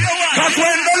why? Because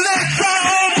when the legs are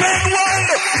open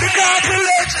wide, because the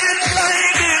legs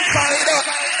inclined inside.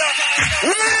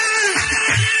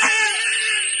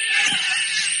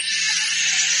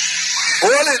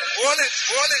 Hold it.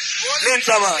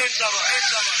 Linsa man.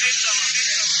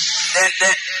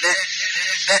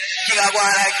 The king of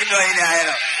one like him know in here, you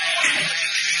know.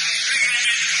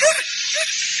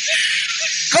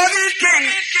 Come in, king.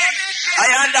 I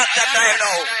am that time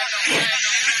now.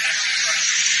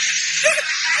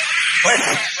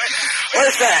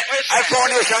 What's that? I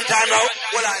foundation time now.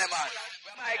 Hold on, man.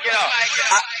 You know,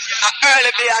 I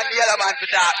early be on the Yellowman to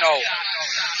talk now.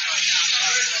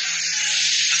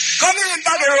 Come in,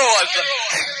 Baggy Rose.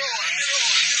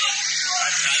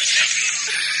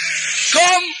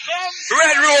 Come,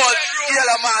 Red Rose,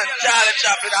 Yellowman, Charlie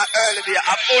Chaplin, and early be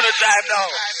a full time now.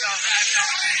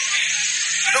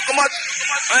 Look how much.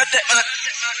 I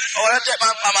want to take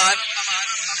man for man.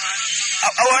 I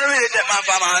want to really take man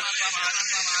for man.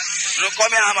 Look,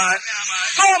 come here, man.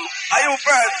 Come, are you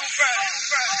first?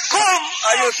 Come,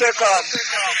 are you second?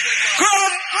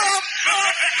 Come.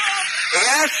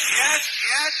 Yes.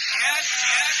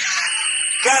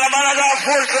 Killamanjaro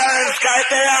full clearance, sky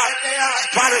there.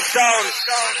 Spanish sound.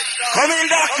 Come in,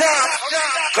 doctor.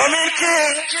 Come in,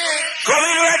 king. Come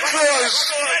in, Red Cross.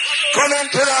 Come in,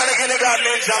 Pilar, the kindergarten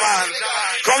ninja man.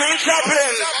 Come in,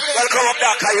 Chaplin. Welcome up,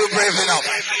 doctor. You brave enough?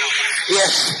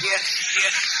 Yes.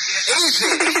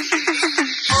 Easy.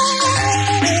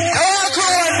 No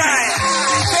cool time.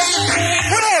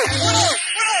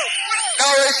 No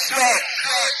respect.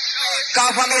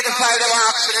 Come for me to find the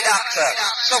marks to the doctor.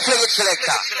 So play it,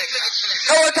 selector.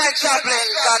 No time, Chaplin.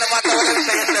 No matter what you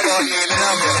say about me, we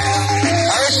love you.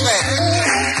 I respect.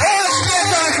 No respect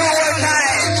on for one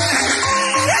time.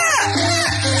 Yeah.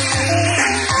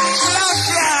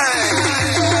 Sebastian.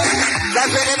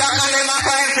 That's where the doctor, they might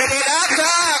call him for the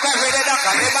doctor. That's where the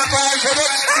doctor, they might call him for the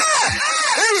doctor.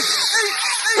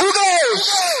 Who goes?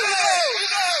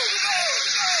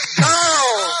 Now,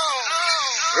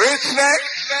 respect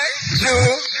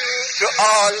due to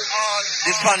all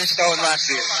the Spanish Town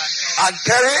massive. And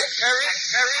Perry,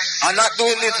 I'm not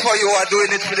doing this for you, I'm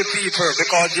doing it for the people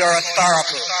because you're a star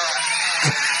apple.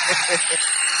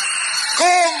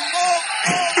 Come!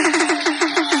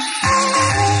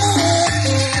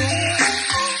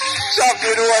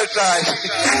 Champion all time.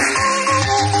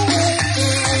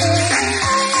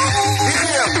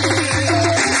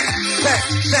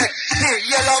 Sexy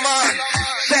Yellowman.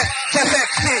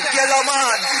 Sexy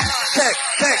Yellowman.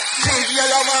 Sexy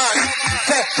Yellowman.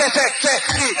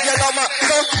 Sexy Yellowman.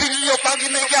 Don't sing your baggy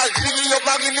me, girl. Sing your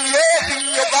baggy me, yeah. Sing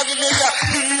your baggy me, girl.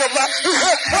 Sing your baggy.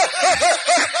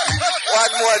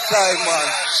 One more time, man.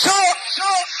 So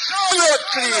blood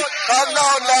clean. Calm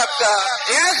down, doctor.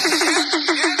 Yes.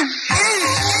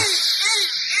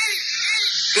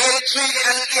 Get it 3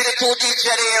 and get it 2 DJ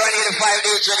here and get it 5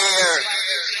 DJ here.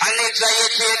 And ninja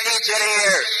 88 DJ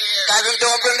here. If you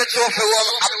don't bring the trophy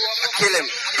home, I'll kill him.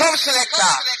 Come,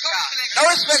 selector. No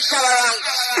respect, Shabba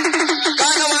ranks.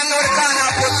 God, no one know the kind of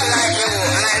pussy like you.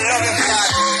 And I love you for that.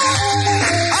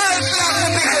 All slaps the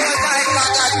people will die,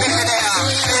 got that picture there.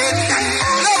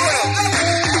 Love you.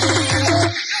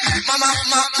 Mama,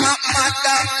 doctor.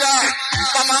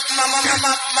 Mama,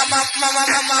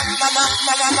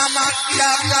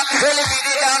 doctor. Really be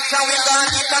the doctor, we gone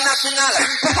international.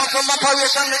 Perform from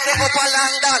operation, we take up a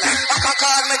London. I can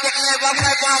call me, take never 5.1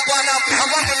 up. I'm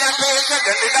walking like patient,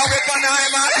 then we don't wait on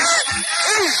time.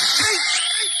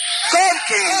 Come,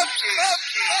 king.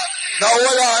 Now,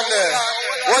 hold on there.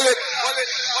 Hold it.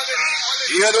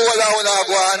 You know what I want to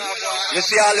go on? You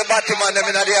see all the Batman them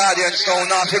in the audience now.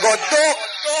 Now, if you go,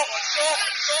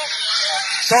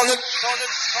 sound it.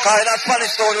 Because in a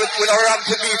Spanish town, we don't ramp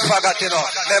to beat faggot, you know.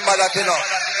 Remember that, you know.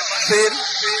 See?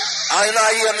 And you know,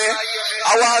 hear me?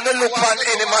 I want to look on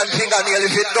any man's fingernail.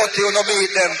 If it's dirty, you know, beat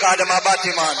them. Because them a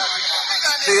Batman.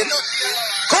 See?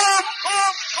 Come!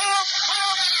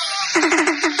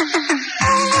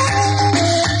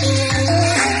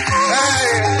 Hey!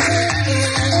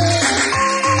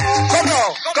 Come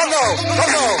now!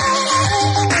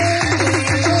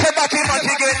 Say Batman,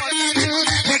 he get beat.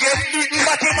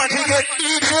 Batman, he get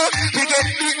beat.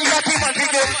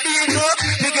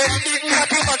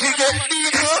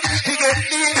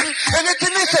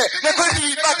 Anything he say, they could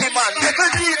beat Batman.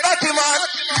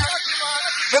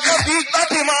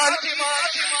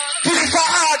 Piece of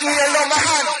hard yellow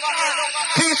man.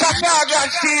 Piece of Fabian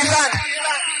Steelan.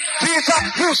 Piece of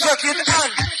blue circuit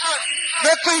hand.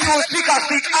 Make we use stick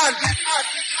hand.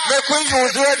 Make we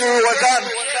use red rose hand.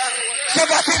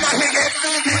 Shabba team I get.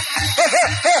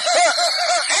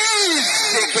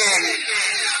 Easy king.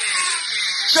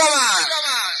 Shabba.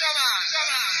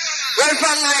 Well,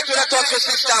 from night to the touch your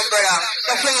system, brother.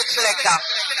 The fling it selector.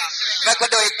 Make we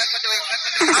do it.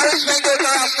 I respect you to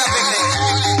Rasta people.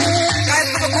 Guys,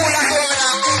 to the cool and over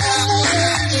now.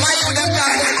 My youth them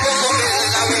can't get to go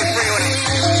business and we free with it.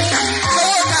 So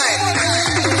hold tight.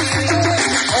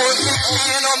 Oh,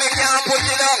 16, you know me can't put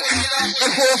it down. The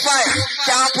 4-5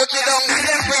 can't put it down. See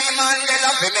them free Mandela.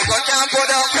 Free me go can't put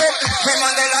down. Free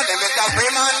Mandela, them better free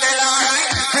Mandela, right?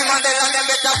 Free Mandela, them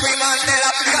better free Mandela.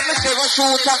 Got me 7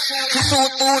 shooter, to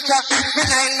shoot booter. Me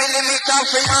 9mm,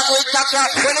 free man with tacker.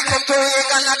 When it come to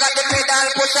Reagan, I got the pedal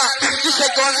pusher. This a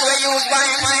gun we use by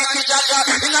mighty Jaja.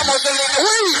 In a muzzle in the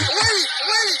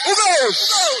who goes?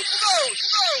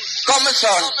 Come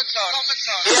son.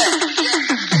 Yeah.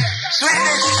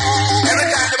 Swedish. Every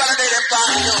time the ball they them pass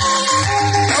you.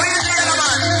 How you see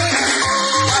Yellowman?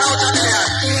 One out of there.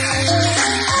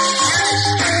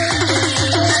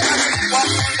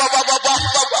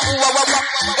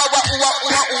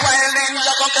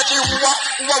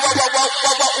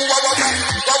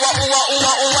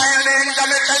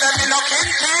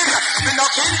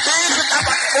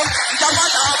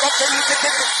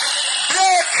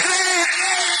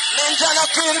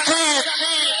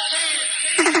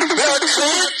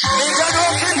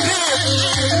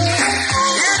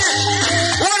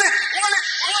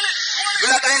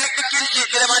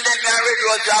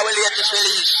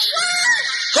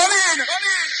 Come in.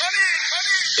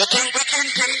 You think we can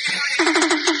think?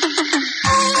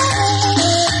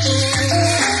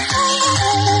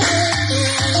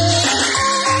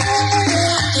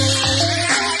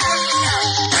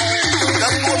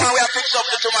 Up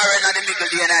to tomorrow and the middle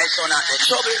day and I saw not the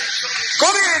trouble.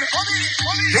 Come in.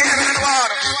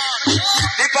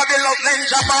 Deep of the love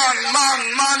ninja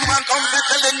man, come to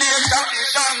tell the nation,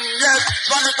 yes.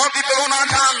 Spanish people who not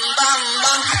dan.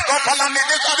 Go follow me,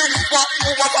 this of it.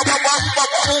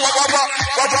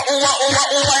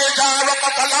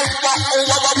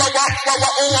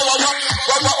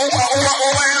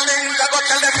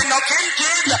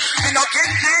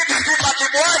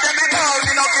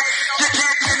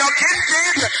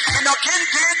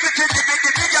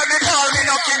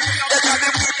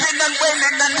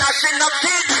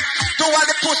 Do all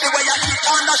the pussy where you sit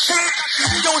on the sheet.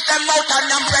 Use them out and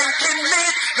I'm ranking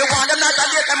meat. You want them not to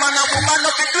let them on a woman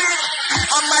not to do it.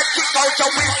 I might kick out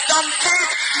your wisdom teeth.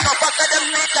 No butter them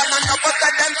meat and no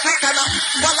butter them sweet. And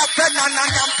one of them and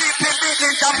young people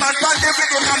beating some man from the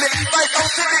rhythm of me. By some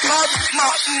city cause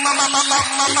mama.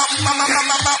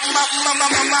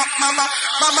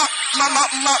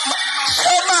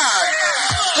 So man,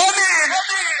 come in.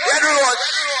 Red Rose.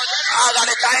 I got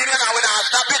the time and I will not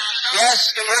stop it.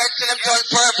 Yes, the red to them turn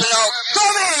purple now.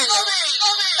 Come in!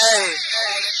 Hey.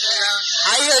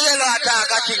 I hear yellow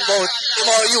attack a thing about him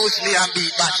all use me and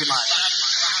beat Batman.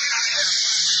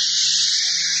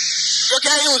 You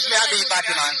can use me and beat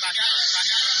Batman.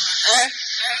 Eh?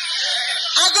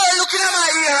 A girl looking at my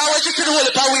ear, I want you to do all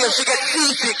the power wave, she get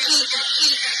seasick.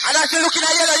 And as she looking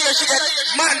at yellow ear, she get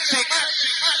man sick.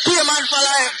 Be a man for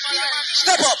life.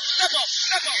 Step up.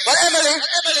 But Emily,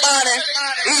 Barney,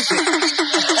 easy.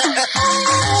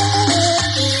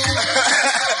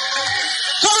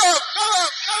 Come up.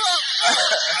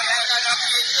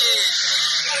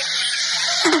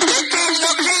 The king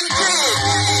of King King.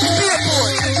 Be a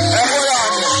boy. Hold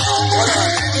on.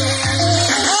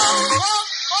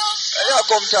 You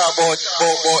come to about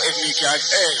if me can.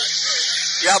 Hey,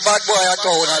 you're a bad boy at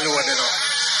all alone, you know.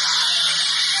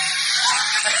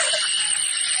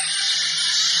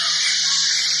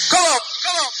 Come up.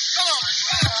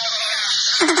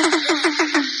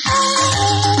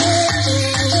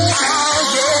 Oh,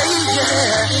 yeah.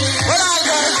 What I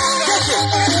got? Catch it.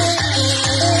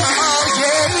 Oh,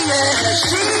 yeah.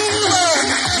 She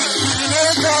was 16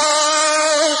 years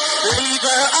old. Leave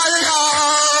her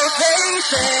alone, they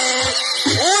say.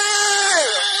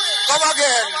 Well, come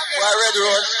again. Why, Red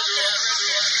Rose?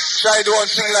 Try to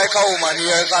sing like a woman.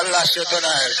 Here, I'll lash you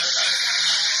tonight.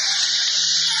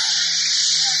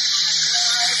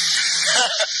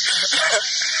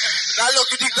 Now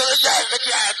look, you think to the child, the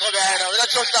child come here now.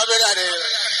 That's just a bit of it.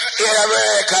 Here,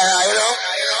 America, you know?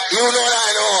 You know what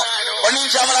I know. When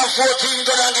each of them 14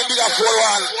 gun and give bigger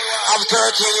 4-1. Of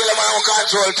 13, Yellowman on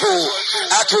control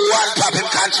 2. At 2-1, popping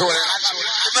control.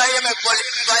 But you make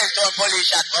police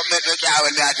shot up, make me car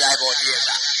when me I drive out here,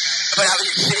 sir. But I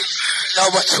mean, see,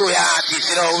 no, but true artists,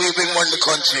 you know, we bring money to the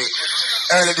country.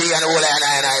 Early day and all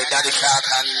I, Daddy Shark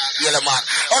and Yellowman.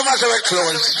 All my red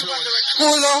clothes.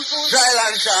 Cool, no? Dry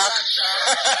land shark.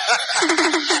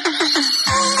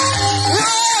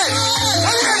 Right!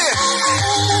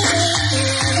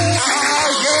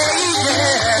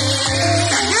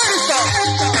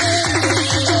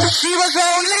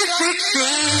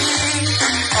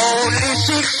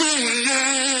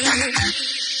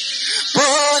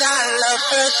 loved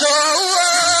her so.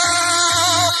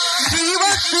 She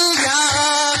was too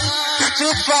young to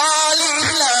fall in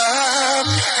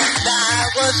love, and I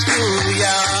was too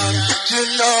young to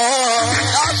know.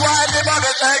 That's why the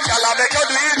Bible says, y'all make you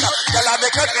do it. Y'all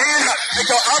make you do it.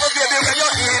 Make you have a baby when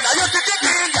you're in. And you think it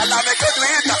in. Y'all make you do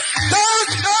it.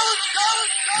 Don't.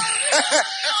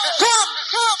 Come.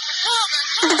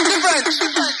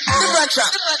 Different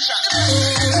track.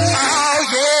 Oh,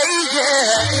 yeah.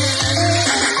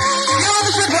 You know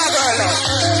this is brother.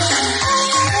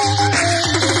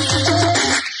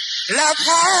 Love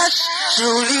has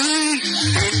truly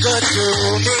been good to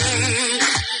me.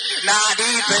 Not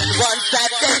even once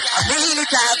that day, I really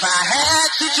time I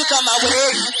had since you come my way.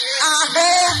 I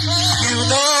hope you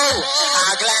know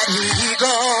how glad he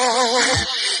goes.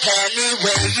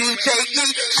 Anyway you take me,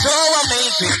 so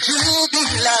amazing to be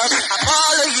loved. I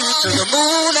follow you to the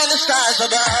moon and the stars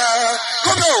above.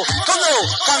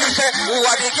 Come and say, who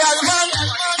are the girl man?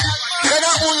 Then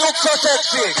who look so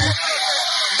sexy?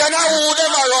 Then who them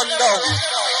a run down?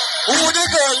 Who the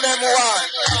girl them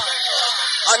want?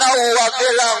 And now who have the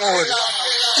langwood?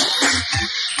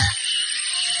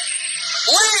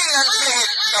 Wheel and play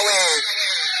the wave.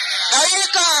 Now you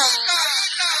come.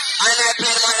 And I play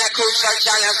the man like Crucial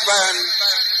Johannesburg.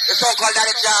 The so-called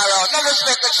Daddy Jaro. No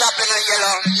respect to Chaplin and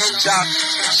Yellow Ninja.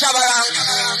 Shabba.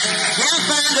 Can't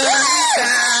find the reason.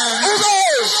 Who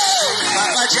goes?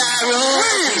 Papa Jaro.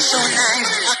 He's so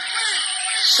nice.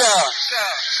 Sure.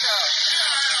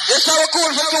 This how we're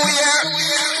cool for 2 years.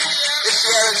 This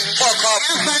year is fuck up.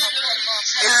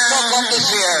 It's fuck up this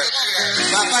year.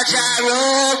 Papa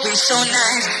Jaro, be so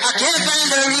nice. I can't find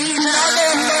the reason.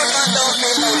 Don't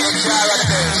feel no Jaro the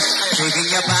best. Taking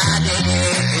your body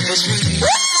in the street.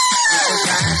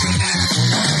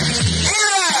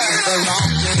 The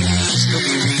wrong place to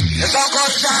be reached. It's all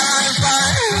called Jaro and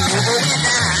fun. Over and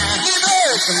down.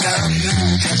 To love you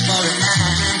just for a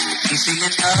night. You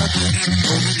singing ugly,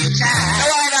 holding your time. No,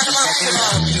 I don't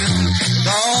love you.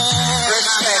 Don't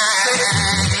respect.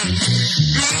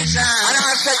 Reason. I know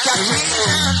I said the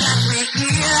reason that we're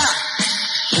here.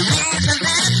 The reason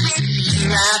that we're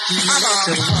here. I feel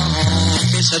it won't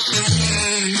disappear.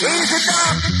 Easy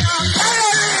down.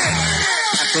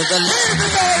 After the love.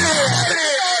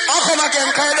 I'll come again,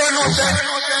 because I don't know, sir.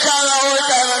 Jaro all the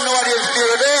time, I know what he's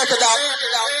doing. There to that.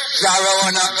 Jaro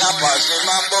and a campus. Can't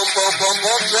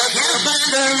find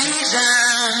the reason.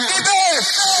 The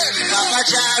best. Papa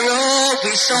Jaro,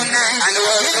 be so nice. And the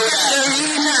world know that. The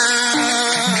reason.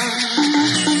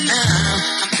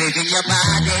 I'm taking your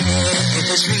body in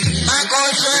the street. I'm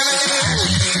going to Germany.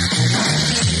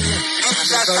 It's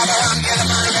just a man,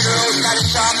 Killamanjaro, the road, got it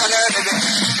sharp and early.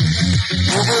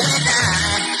 Over and I,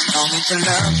 longing to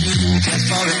love you just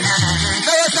for a night.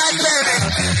 So it's like, baby.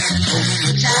 Over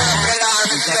your time,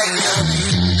 Respect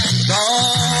you.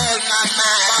 all my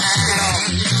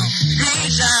mind.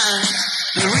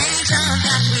 The reason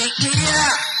that we're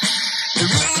here, the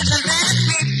reason that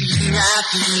we're here, I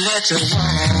feel it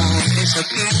won't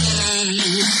disappear.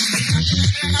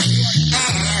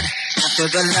 And after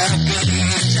the love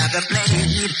games I've been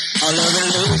played, all of the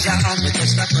illusions were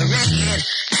just a parade,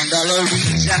 and all the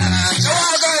reasons. So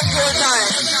I'll go full time.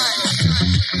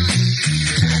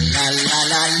 La la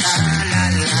la la la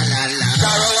la la la.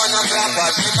 Jaro and a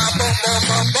campus. Boom, boom,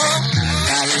 boom, boom.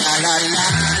 La la la la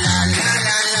la la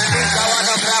la la. Jaro and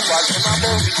a campus.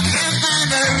 Boom. Can't find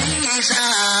the reason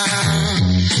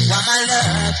why my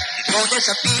love won't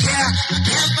disappear.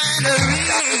 Can't find the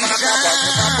reason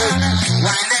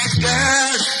why nice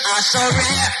girls are so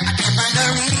rare. I can't find the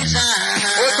reason.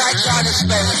 Who's like Johnny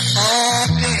Spence? Oh,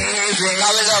 baby.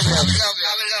 Now we love you.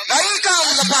 Now here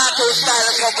comes the part 2 style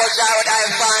of so-called Jaro that I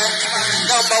find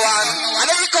number 1. And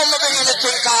then he come up in the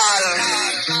thing call.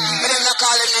 But him not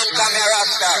call him name, come here,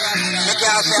 Rasta. You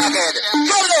can't say again.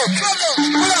 Pull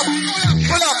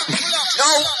up. No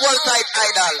world type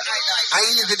idol. I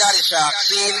easy daddy shark,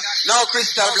 see? No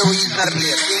crystal blue, he's not a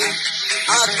player, see?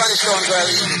 All Spanish don't girl,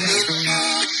 easy, see?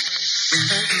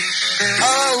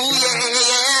 Oh,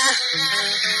 yeah.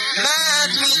 My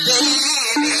sweet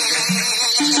baby.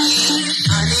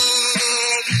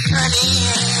 Honey,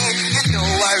 you know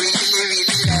I really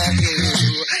love you.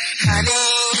 Honey,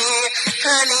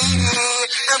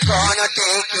 I'm gonna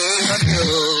take care of you.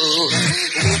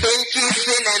 We've been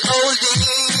kissing and holding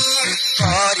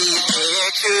for this year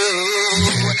too.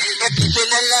 If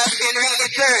kissing and love can really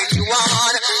turn you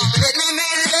on, let me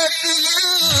make love to you.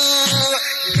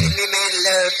 Let me make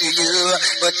love to you.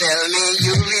 But tell me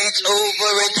you reach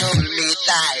over and hold me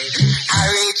tight. I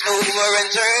reach over and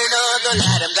turn on the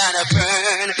light. I'm gonna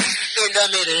burn in the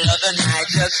middle of the night.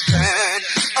 Just turn.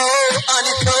 Oh,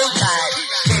 honey, so tight.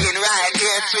 Staying right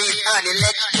here sweet honey,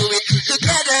 let's do it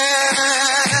together.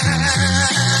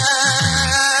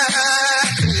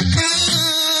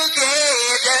 Together.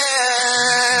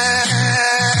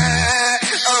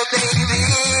 Oh baby,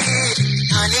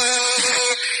 honey,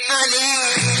 honey,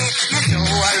 you know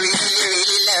I really,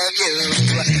 really love you.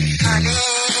 Honey,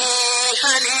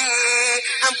 honey,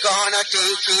 I'm gonna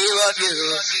take care of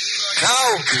you.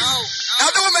 Now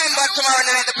do remember tomorrow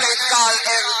night the place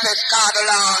called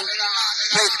along.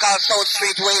 Place called South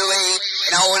Street Railway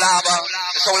in Old Harbor.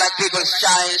 The sound like People's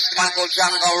Choice, the man called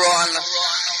Django Run,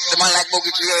 the man like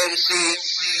Boogie GMC,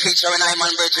 featuring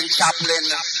Iman Bridge and Chaplin,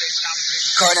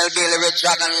 Colonel Bailey Red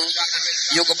Dragon,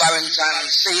 Hugo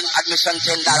Barrington, scene admission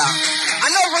 $10.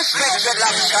 And no respect to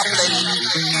Black Chaplin.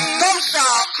 Come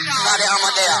stop, now the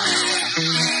armor there.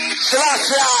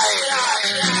 Selassie.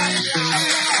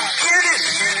 Hear this.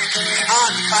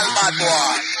 On Calbad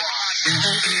War.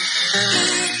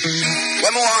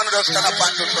 When we want to stand up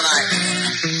and do tonight,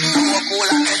 we're cool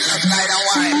and endless night and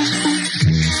wine.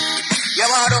 You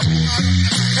want to?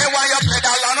 They want you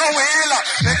pedal on a wheel,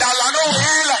 pedal on a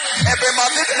wheel.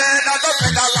 Everybody playing on the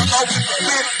pedal on a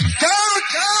wheel.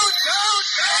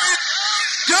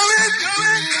 Do it.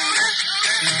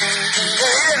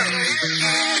 Yeah.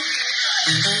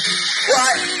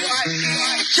 Why?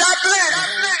 Chaplin.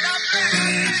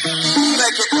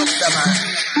 Make it look the man.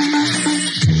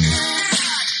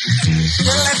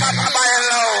 Still let my papa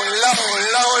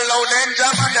low, then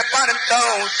jump on the bottom,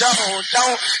 don't.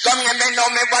 Come here, me know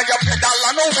me while you pedal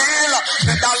on the wheel.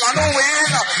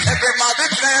 Everybody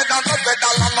play down the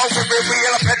pedal on the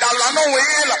wheel, pedal on the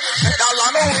wheel.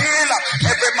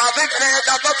 Everybody play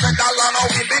down the pedal on the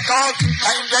wheel because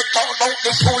time they talk about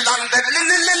the school and the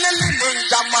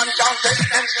ninja man down the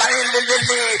style,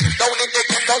 down in the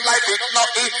ghetto life it's not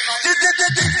easy.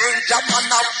 Ninja man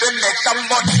have to make some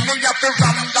money, me have to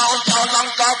ram downtown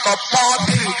and talk a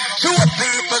party. Two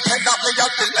people say that they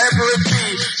are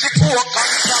celebrity. She go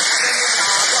contract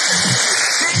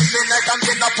me like I'm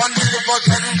getting up on the liver,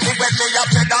 when they are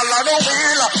pedal on the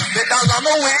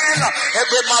wheel.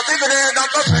 Everybody grade on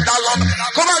the pedal on.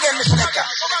 Come again, Mr. Necker.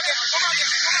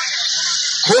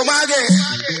 Come again.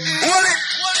 Hold it.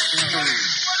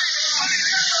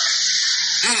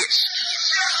 Yes.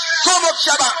 Come up,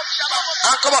 Shabba.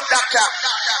 And come up, Doctor.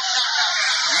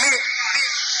 Me.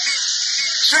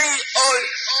 3 old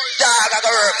dog I got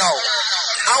hurt now.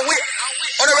 And we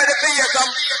already for you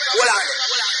some. Hold on.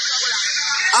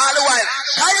 All the while.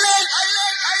 Silence.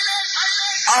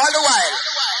 All the while.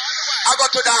 I go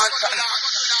to dance.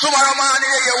 Tomorrow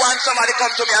morning you want somebody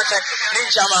come to me and say,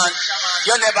 Ninja man,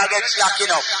 you never get slack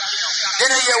enough. Then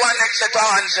you hear one next to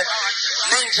and say,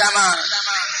 Ninja man,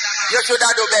 you should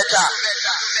have do better.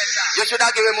 You should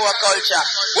have given more culture.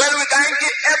 Well, we can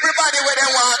give everybody what they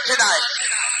want tonight.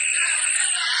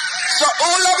 So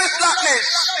all of the slackness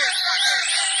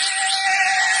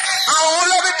and all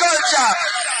of the culture.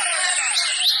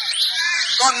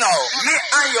 So now, me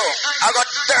and you, I got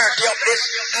dirty up this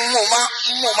mama,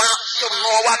 you know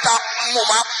what a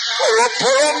mama,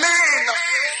 puro mean.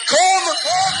 Come,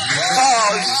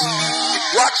 cause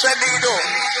what should we do?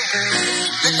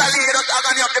 Little lady just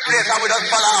agony up the place and we just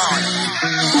fall on.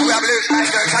 We have little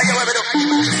tigers, how you ever do?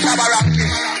 Shabba ranking.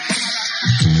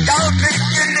 Y'all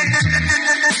picking in the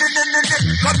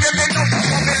come give me no,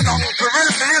 Uncle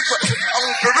Release,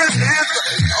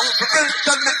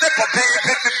 tell me the puppy,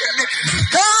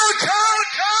 go, dog.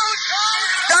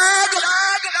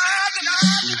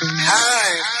 Hi.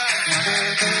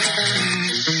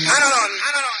 I don't know.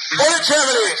 Hold it,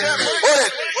 Chaplin.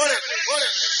 Hold it.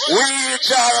 We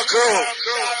Jaro crew.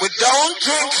 We don't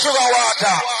drink sugar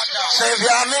water. So if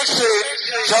you mix it,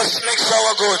 just mix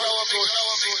our good.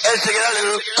 Else you get a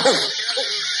little poof.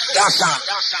 That's all.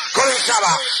 Go in,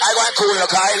 Shabba. I go and cool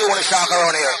look. I don't want to shark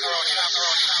around here.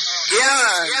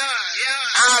 Yeah.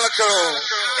 All the crew.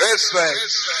 Respect.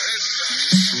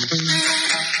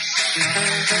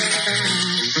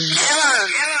 Yeah.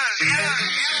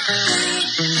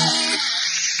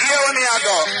 Here when I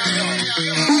go.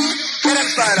 Get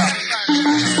inside up.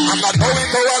 I'm not going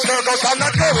to a circus, I'm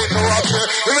not going to a fair.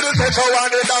 If it is such a one,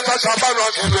 they dance a Shabba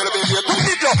ranking will be here. Don't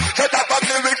need you, set up a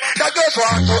lyric that just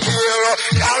want to hear.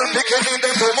 Y'all picking in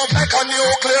the boom up like a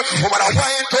nuclear. Woman a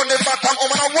wine to the bottom,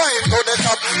 woman a wine to the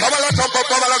top. Pamela jump up,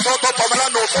 Pamela jump up, Pamela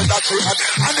no says that she had.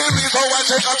 And the reason why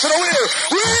she comes to the wheel.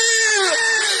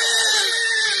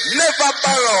 Never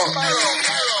borrow.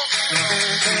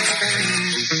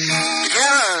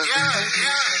 Yeah.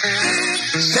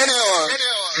 Senior.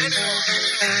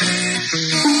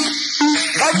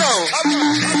 Come now.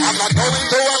 I'm not going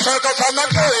to a circus, I'm not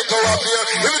going to a fair.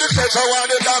 If it is such a one,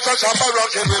 the dance a Shabba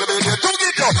ranking will be here. Don't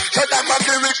get you. Set up a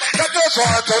lyric that just just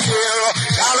want to hear.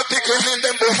 All picking in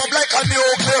them boom up like a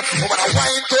nuclear. Woman a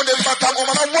wine to the bottom,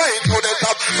 woman a wine to the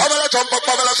top. Pamela jump up,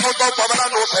 Pamela shout up, Pamela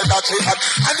no say that she hot.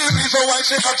 And the reason why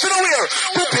she hot, you know where?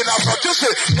 Pooping up, what you say?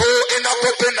 Oh, in a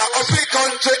pooping up, us we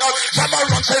country up.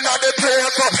 Shabba rocks in the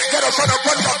place. Get us on the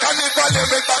front back and live a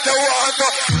living that you want.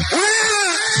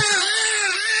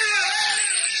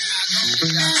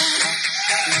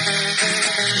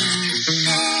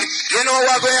 You know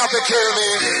what going have to kill me?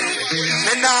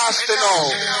 Me nasty now.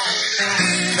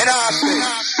 Me nasty.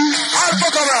 I'll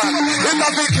fuck around. It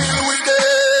have to kill with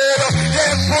it.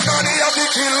 Yes, put on it have to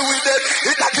kill with it.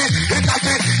 It have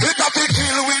to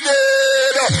kill with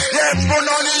it. Yes, put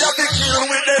on it have to kill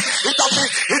with it. It have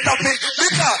to.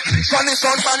 Because Sonny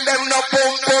son man them no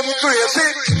boom crazy.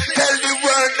 Tell the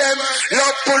world them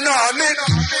love punani.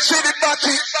 See the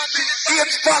body.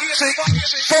 It's factory.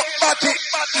 Fuck body.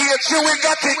 Yes, you we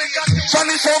got it.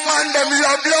 Sonny son man them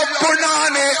love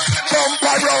punani. Jump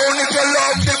around if you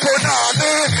love the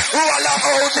punani. All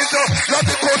out if you love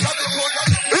the punani.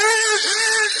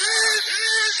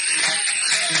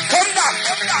 Come back.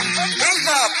 Hands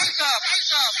up.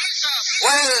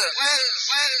 Well,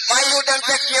 my youth them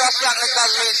take care of slackness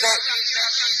as we say.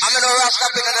 I'm in a rasta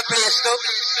up in the place too.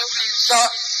 So,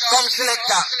 come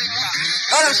selector.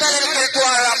 Now I'm sending the kill to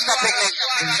a rasta picnic.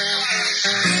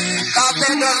 Can't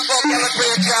take them folk them a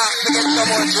preacher to get some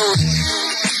more juice.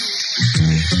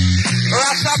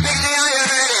 Rasta picnic, are you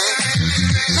ready?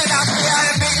 See that we are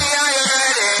the picnic, are you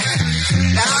ready?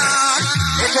 Now,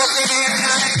 it was in the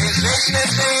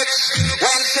 1966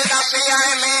 when Selassie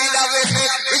I made a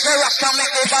visit. It's a Rasta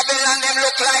make the Babylon them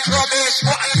look like rubbish.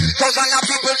 Thousands of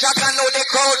people just know the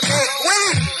crowd big.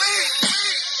 Will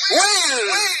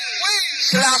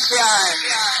Selassie.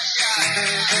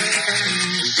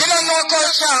 You don't know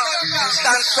culture.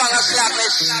 Stand strong as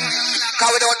slackness.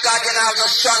 Cause without God you don't have no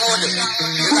stronghold.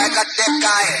 You're like a dead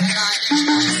guy.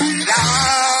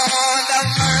 Lord of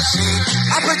mercy.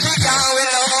 A pretty girl we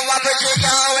love, a pretty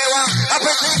girl we want. A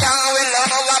pretty girl we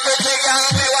love, a pretty girl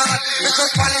we want. It's the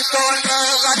Spanish stone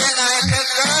girls are the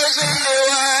nicest girls in the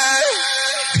world.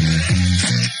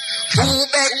 Who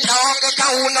beg now, get a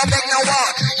who no beg no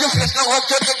one. You face no hope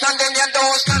to it and then you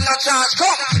don't stand no chance.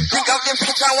 Come, think of the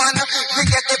future one,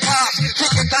 forget the past.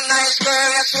 Forget a nice girl,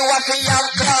 you see what we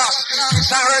have class.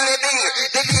 It's a early day,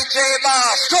 the DJ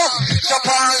boss. Come, so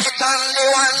Paul it and the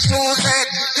ones who said,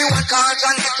 the one calls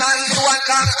on it and the one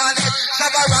calls on it.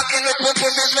 Shabba rocking with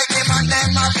pussies, make him and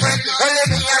them a friend. Well,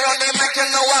 if you around them, make you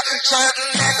know what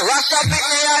certain men. Rasta pick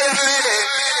me, are you ready?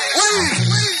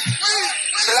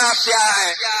 Selassie,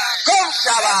 come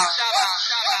Shabba.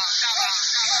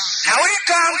 Now we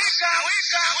come,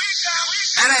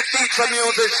 and I teach some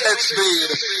music at speed.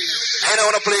 I don't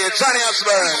want to play it. Johnny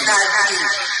Osborne.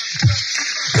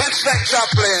 Respect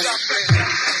Chaplin.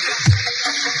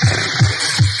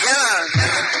 Yeah.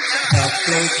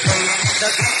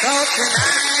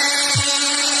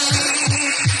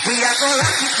 We are going to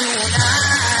rock it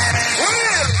tonight.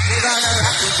 We're going to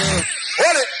rock it.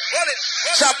 Hold it.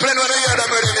 Chaplin, when you hear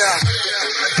them in here.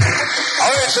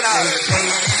 Original.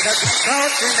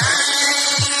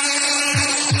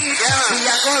 Yeah. We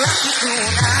are gonna rock it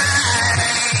tonight.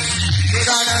 We're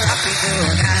gonna rock it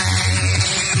tonight.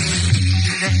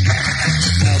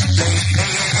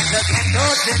 The ghetto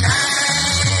tonight.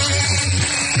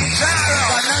 Jaro.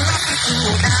 We're gonna rock it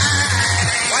tonight.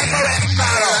 Why for it,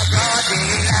 Jaro?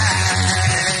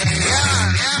 Yeah.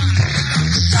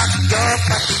 Stop your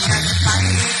party and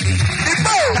fight.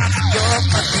 Stop your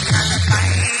party and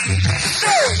fight.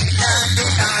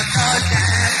 Dancing on the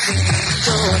dancing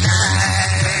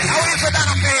tonight. How is it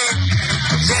gonna be?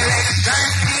 Selection,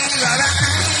 alright.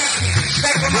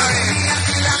 Second morning.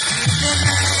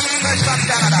 First from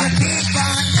Canada. Keep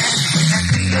on dancing.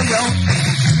 You don't think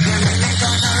you're really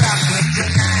gonna rock it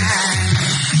tonight.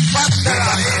 What's the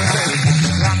rock it?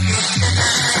 Rock it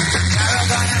tonight. You're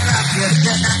gonna rock it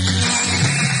tonight.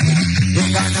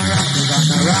 You're gonna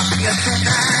rock it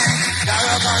tonight.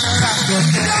 You're gonna rock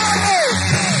it tonight.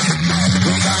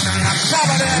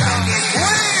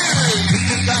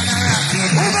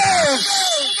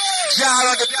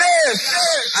 Jaro the best,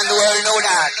 and the world know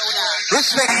that.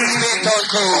 Respect the Spain Town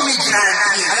crew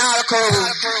and all the crew.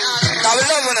 Now we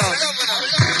love them.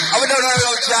 And we don't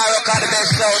love Jaro cause the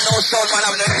best sound. No sound man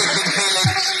have no addicted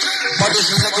feelings. But this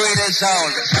is the greatest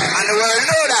sound. And the world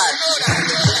know that.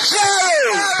 Jaro!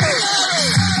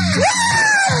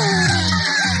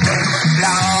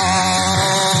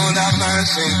 Lord of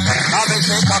mercy. I be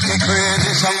say cocky crazy.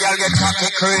 Some y'all get cocky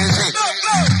crazy.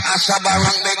 And Shabba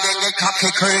rang they get cocky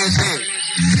crazy.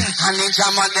 And in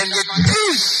German them get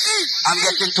this. I'm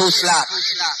getting too slack.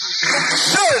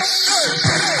 So,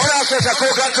 what else says a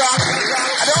cook and crack.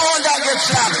 I don't want that get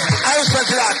slapped. I respect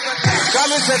that.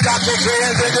 Come and say cocky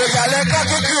crazy, the gal ain't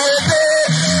cocky crazy.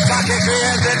 Cocky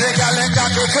crazy, the gal ain't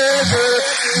cocky crazy.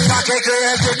 Cocky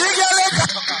crazy, the gal ain't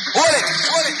cocky. Hold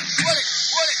it.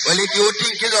 Well, if you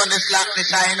think you on the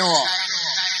slackness, I know.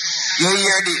 You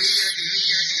hear this.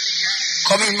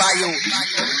 Come in, my youth.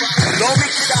 Don't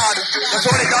mix it out. Just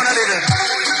hold it down a little.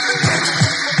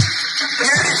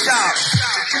 Hear this sound.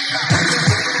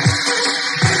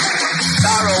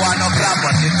 Jaro wanna clap,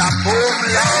 but it's a boom,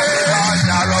 Lord.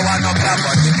 Jaro wanna clap,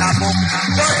 but it's a boom.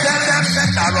 Don't tell them that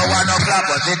Jaro wanna clap,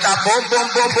 but it's a boom, boom,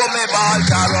 boom, boom, me ball.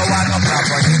 Jaro wanna clap,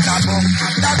 but it's a boom.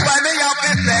 That's why me have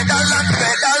to pedal and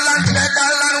pedal and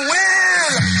pedal and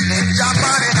wheel. Ninja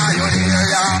man in your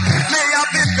area. Me have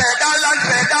to pedal and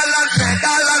pedal and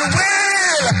pedal and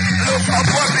wheel. Look up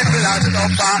for people and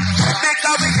stopper.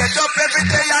 Because we get up every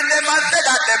day and them a say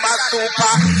that them a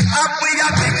super. And we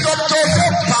have picked up to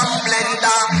and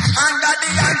blender. Under the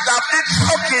hands of the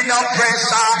fucking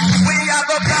oppressor. We have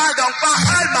a call down for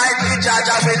Almighty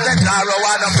Jaja with the Jaro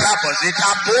and the clappers. It's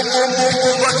a boom, boom, boom,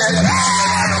 boom. But tell them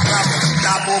and the clappers. It's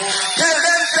a boom. Tell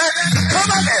them, say,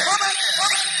 come again.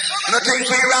 You don't think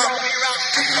we wrong.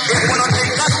 If you don't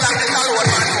think that's like the Jaro one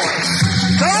man more.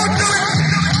 Don't do it.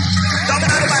 Don't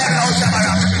be by now, Shabba.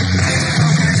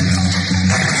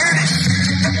 Hear this.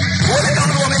 Hold it down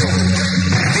to me.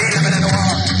 Feel them in the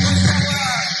wall.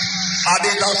 I've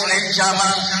been lost Ninja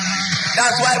Man.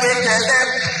 That's why we tell them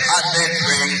I said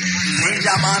bring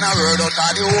Ninja Man a word out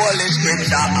of the Holy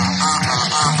Scripture.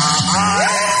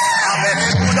 I make me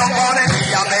put up on the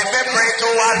knee. I make me pray to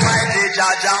Almighty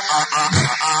Jaja.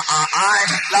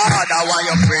 Lord, I want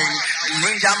you bring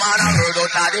Ninja Man a word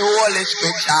out of the Holy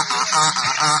Scripture.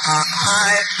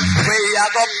 We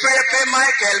are going to pray for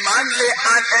Michael Manley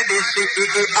and Eddie C.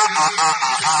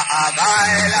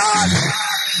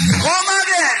 Come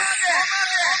again.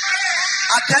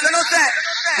 I tell you no say.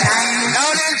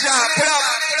 Now Ninja, pull up.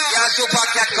 Your super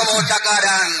cat come out of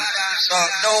garden. So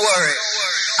don't worry.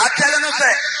 I tell you no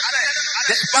say.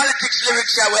 This politics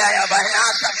lyrics here where I have, I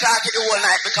have to talk it the whole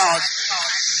night because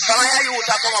some of your youth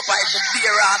have come up and say, be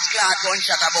a ass clad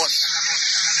gunshot a bus.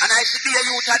 And I see be a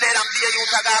youth are dead and be a youth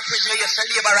are gone prison. Yes, the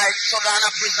labor rights so gone to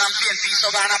prison and PNP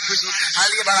so gone to prison. And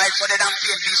labor rights so dead and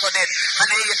PNP so dead. And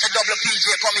then yes, the double PJ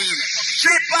come in.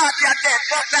 Three party are dead,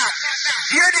 fuck that.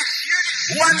 Hear this.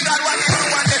 One God, one God,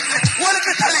 one destiny. What is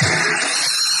it telling you?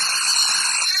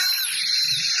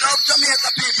 Love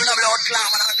Jamaica people, no blood clam.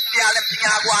 And I'm see all them things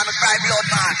I go on to cry blood,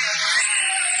 man.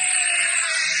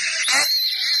 Eh?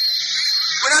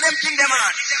 We know them things, them,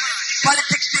 man.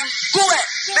 Politics thing, go away.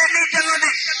 Let me tell you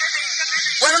this.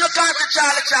 When you come to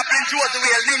Charlie Chaplin, she was the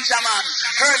real Ninja Man.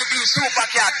 Hurley B, Super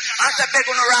Cat. And say, beg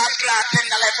on a rascal,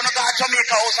 tender life. When you go to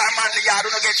Jamaica house or Manly Yard,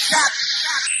 you don't get shot.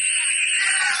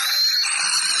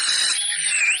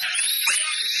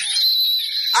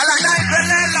 All the night,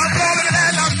 let love go,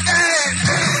 let love stay.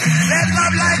 Let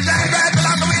love light shine bright, but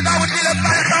I'm with I would kill a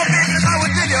fight, no business, I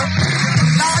would kill you.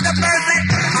 Now the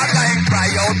person, I'm going to cry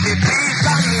out the peace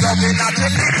and loving at the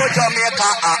people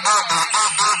Jamaica.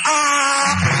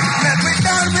 Let me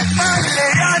down with my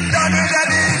lay and done with the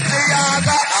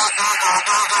Balenciaga.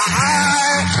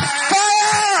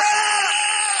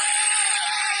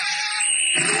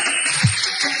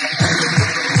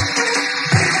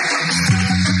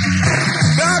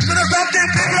 Something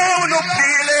people who no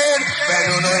feeling when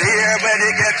you no hear when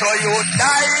they get to you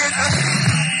dying.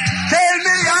 Tell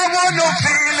me I want no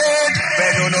feeling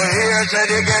when you no hear when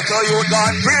they get to you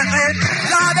gone prison.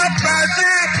 Lord of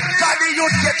mercy, for the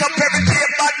youth get up every day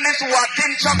badness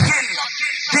walking chucking.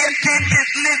 Painting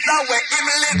business where him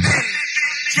living.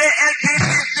 JLP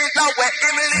business where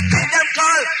him living. Them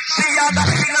call see other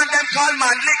thing and them call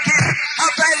man licking.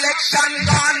 After election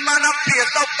gone man a face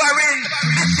suffering.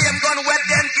 The same gun where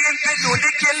them games they do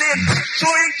the killing. So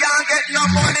he can't get no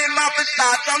money, man to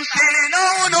start some stealing.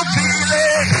 Oh no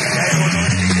feeling. I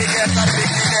don't see they get a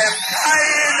big in them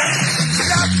dying.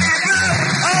 Black people,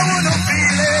 I want no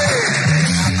feeling.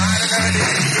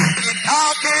 Keep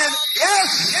talking.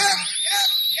 Yes.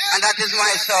 And that is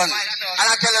my son. And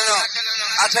I tell you no,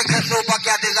 I think the Super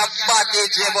Cat is a bad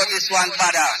DJ, but this one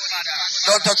better.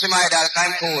 Don't touch him idol,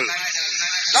 I'm cool.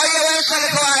 Now you when you sell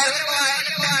it for a while,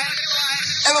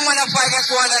 every man fight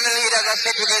against one and the leaders are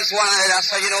set against one another,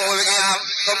 so you know we're going to have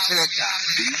some selector.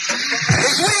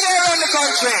 It's we here around the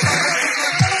country.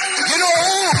 You know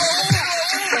who?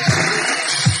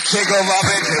 Take over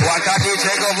Betty, what can you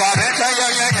take over Betty?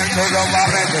 Take over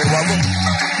Betty.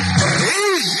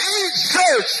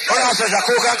 Search. What else is a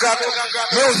cook and crack?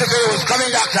 Music rules,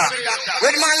 coming doctor.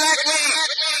 With man like me,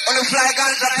 on the fly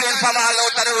guns are playing from all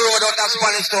out of the road, out of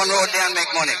Spanish Stone Road, there and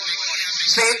make money.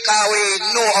 See, because we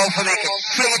know how to make it.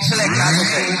 Fleet select, as you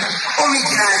say.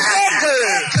 Original.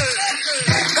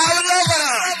 God love her.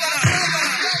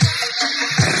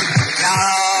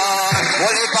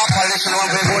 Holy Papa, listen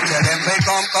when we go tell them, they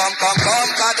come,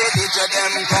 cause they DJ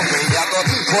them, come, we are go,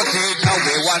 put it now,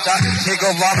 we want a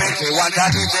government, we want a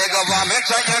DJ government,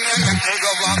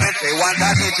 government, we want a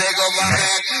DJ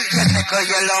government, technical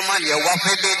Yellowman, you want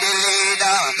to be the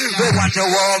leader, we want to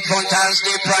walk front as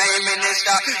the Prime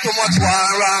Minister, too much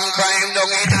war and crime down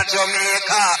in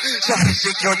Jamaica, so the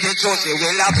security Josie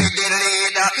will have be the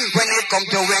leader, when it come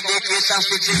to education,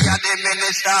 Stitchy and the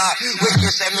minister, we can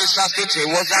say Mr. Stitchy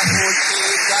was a good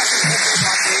teacher,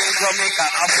 everybody in Jamaica,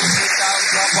 a minister and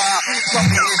Shabba, some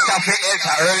minister for health,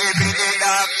 early be the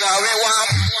doctor, we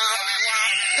want,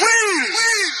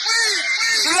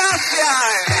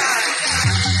 Sebastian,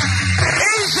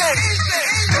 easy,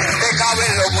 because we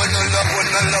love one, no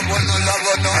bad,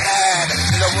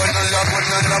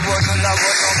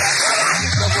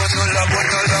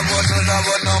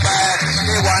 no bad,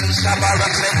 they want Shabba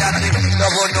and say that it,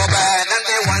 love no bad, and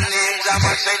they want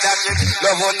Jamaica say that it,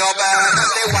 love no bad,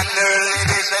 and they want early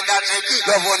they say that it,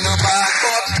 love no bad,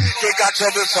 but they got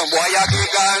trouble, some boy a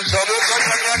gig and trouble,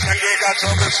 they got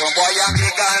trouble, some boy a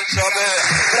gig and trouble,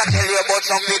 but I tell you about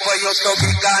some people used to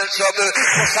gig and trouble,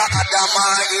 because Adama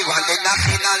even they not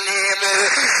in a neighbor,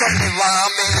 some never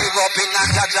believe up in a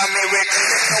Jamaica,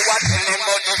 you know what tell them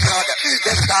about the flood,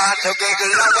 they start to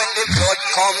giggle, and when the flood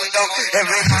come down,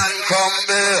 every man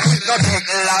crumble, no take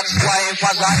Lot's wife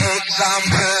as an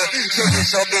example, so this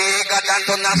so big than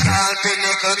to national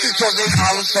pinnacle, so they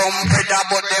found some better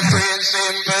but the brain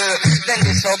simple, then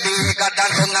this so big than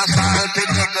to national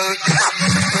pinnacle,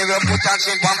 they will put on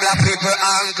ship on black people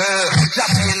ankle,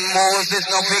 just in Moses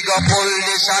no figure pull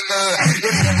the shackle,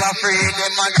 if never free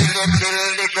them until they kill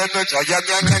the cripple, so you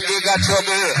can they got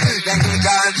trouble, then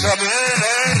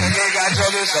they got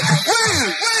trouble, so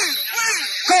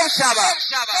go Shabba.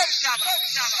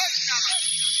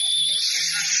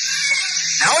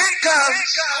 Now it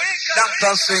comes,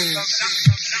 Dr. Sings.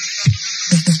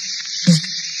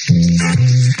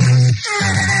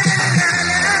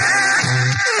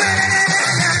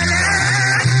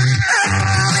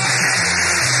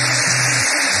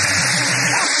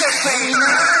 Dr. Sings.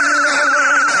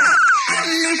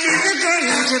 This is the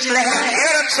game to play.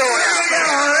 Get him so now.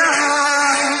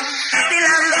 Still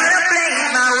I'm gonna play it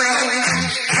my way.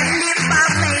 And if I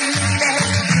play it,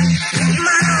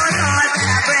 my own heart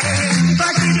I break.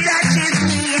 But it touches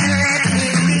me and let me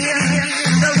feel.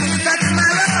 So you touch my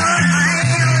road, I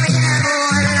only have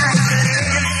one life to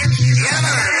live. Yeah,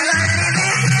 man.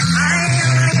 I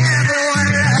only have one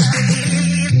love to give.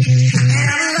 And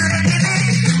I'm gonna give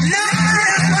it no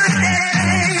matter what they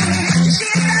say. She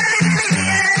touches me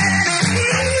and let me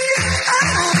feel.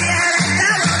 Oh, yeah, that's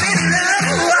how I'm in love.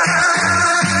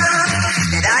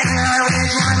 That I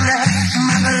always wonder,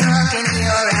 mother, look in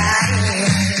your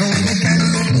eyes. When you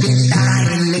come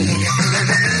beside me, you're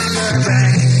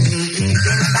burning me deep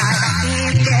inside.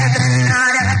 If there's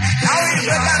another,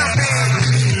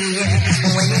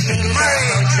 when you see me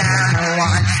go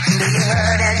down, do you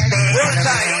heard us say,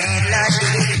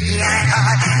 melody, my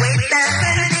heart, with the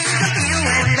melody of you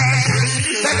and me.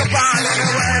 Take a part of the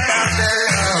world of the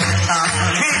love.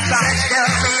 Touch the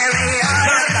very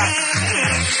heart of me.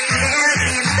 There'll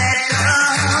be better,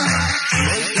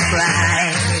 make you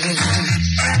cry.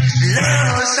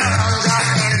 Love songs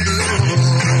often do.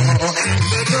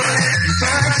 They do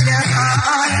touch the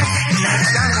heart, like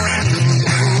someone new.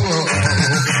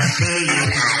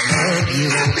 Saying I love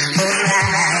you, alright,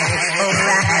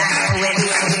 when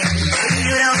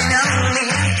you don't know me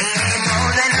any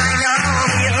more than I know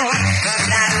you,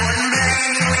 and I wouldn't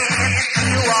blame you if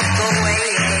you walk away.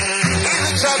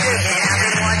 And I've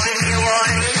been watching you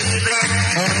all evening,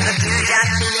 and the tears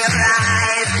just in your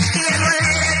eyes, it will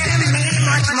let to me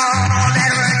much more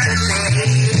than words to say.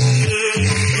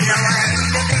 No, I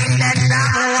used to think that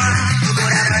someone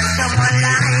would have hurt someone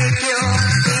like you,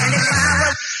 and if I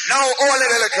was Now only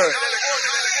the liquor.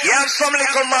 You have some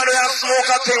little man who have smoke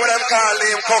a thing with them call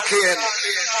him cocaine.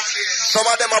 Some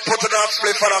of them are putting on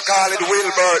split for a call it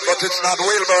Wilbert, but it's not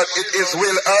Wilbert, it is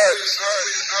Will Earth.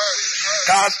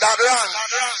 Cause that wrong.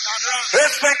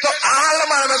 Respect to all the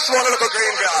man who smoke a little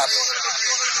green grass.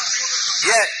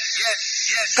 Yeah.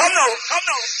 Come now.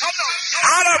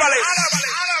 All of us.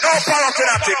 No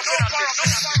paraffinatic.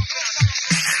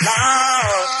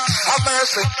 Lord, have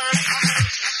mercy.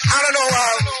 I don't know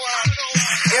how.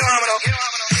 You know,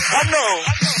 I know.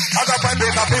 I got my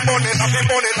big happy money. Yes, it's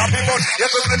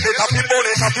split it, happy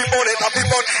money.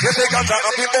 Yes, they got that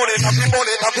happy money. Yes, it's split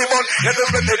it, happy money.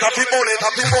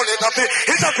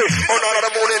 It's happy. Oh, no,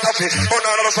 the money, taffy. But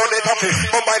none of us on the taffy.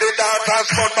 But by the dance and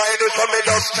spun by the sun, me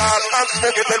just start and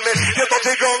smoke it and me. You got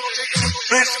it wrong.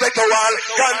 Respect to all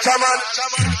ganja man.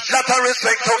 Lot of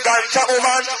respect to ganja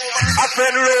woman. I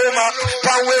friend Roma,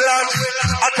 Pawilan.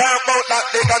 I talk about that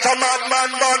they got a madman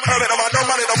man. No man, no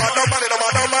money, no man, no money, no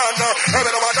man, no man. No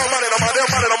man, no money, no man, no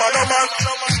money, no man, no man.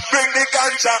 Bring the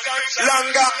ganja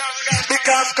longer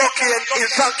because cocaine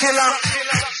is a killer.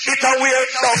 It a wear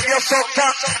down your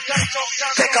sucker.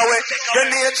 Take away your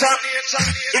nature.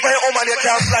 If you're woman, you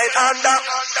can't slide under.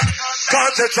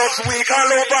 Cause it's just weak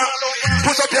all over.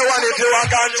 Push up your one if you are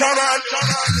ganja man.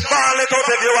 Ball it up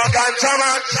if you are ganja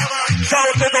man.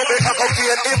 Shout it up if a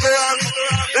cocaine is wrong.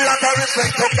 Lot of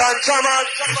respect to ganja man.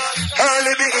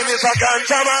 Early beginning is a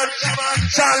ganja man.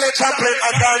 Charlie Chaplin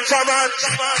a ganja man.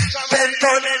 10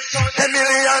 ton, 10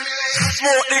 million.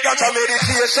 Smoke the ganja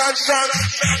meditation song.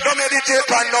 No meditate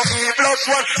and no evil plus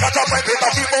one. That's a pipe it,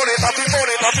 happy bone, happy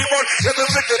bone, happy bone. You can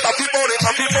stick it, happy bone,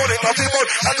 happy bone, happy bone.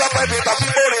 That's a pipe it, happy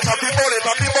bone, happy bone,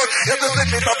 happy bone. You can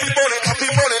stick it, happy bone, happy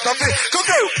bone, happy.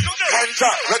 Go. Ganja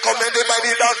recommended by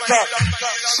the doctor.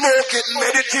 Smoke it,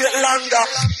 meditate longer.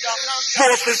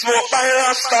 Mostly smoke by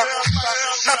Rasta.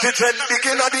 Not it when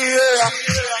begin of the year.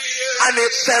 And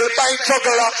it's sell by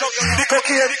juggler. The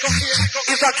cocaine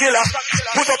is a killer.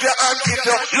 Put up your hand if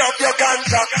you love your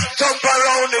ganja. Jump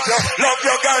around if you love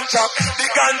your ganja. The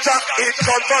ganja, it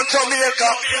comes from Jamaica.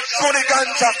 So the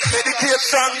ganja, meditate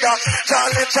stronger.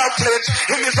 Charlie Chaplin,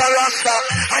 him is a Rasta.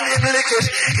 And him lick it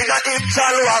in a him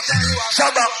chalwa.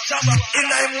 Shabba, in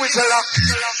a him whistler.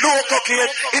 No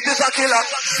cocaine, it is a killer.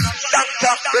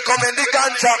 Doctor, recommend the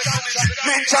ganja.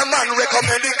 Ninja man,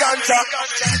 recommend the ganja.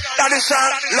 Daddy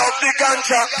Shan, love the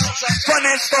ganja.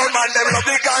 Funny Stone man, them love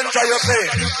the ganja, you say.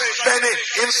 Benny,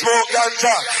 him smoke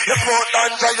ganja. You smoke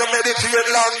ganja, you meditate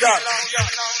longer.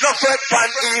 No fret pan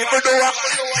evil doer.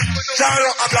 Jaro,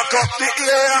 I block up the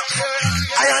air.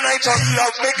 I just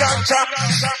love me ganja.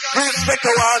 Respect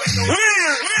to all.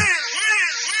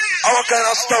 Our kind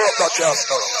of stir up that you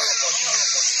stir up.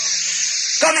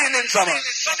 Come in summer.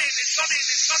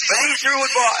 Please,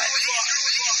 rude boy.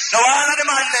 Now all of the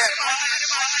man there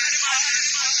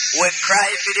will cry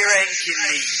for the ranking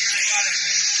me.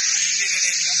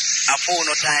 I phone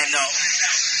no time now.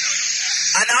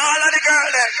 And all of the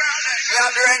girls there, we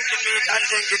have the ranking meat and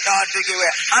think it all to give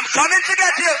away. I'm coming to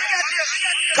get you.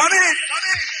 Come in.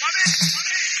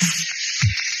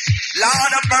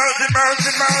 Lord of mercy,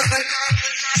 mercy, mercy.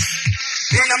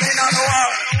 In the middle of the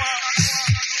war.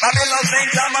 Babylon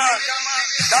Saint German.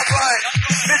 That's why.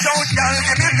 Me shout, y'all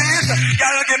give me peace.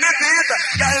 Y'all give me peace.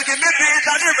 Y'all give me peace.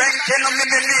 And the ranking of me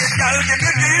need. Y'all give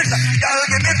me peace. Y'all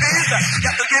give me peace.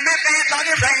 Y'all give me peace. And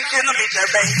the ranking of me the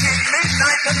ranking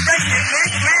midnight and ranking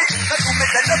midweek. The two me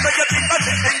tell us you think of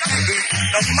the thing to eat.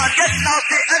 The man get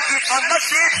nasty and eat on the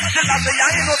seat. The last day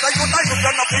I know that you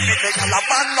turn up in it. Y'all a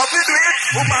man of it with.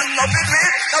 Woman of it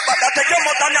with. Nobody take your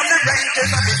mouth and the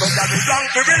ranking of me. But y'all is long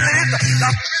to release.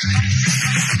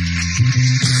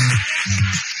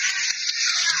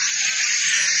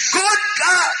 Good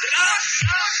God!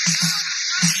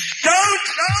 Don't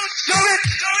do it!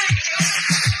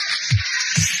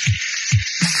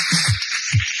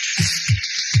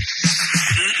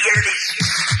 Hear this.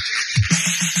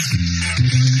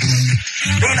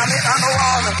 Been a bit on the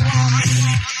wall.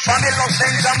 Family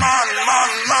sends a man,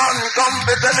 come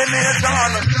with the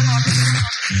nation.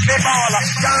 Me ball,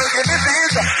 y'all give me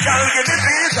peace, y'all give me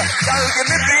peace, y'all give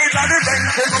me peace, and the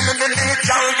ranking of me need,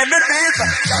 y'all give me peace,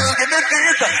 y'all give me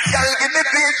peace, y'all give me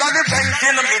peace, and the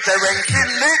ranking of me the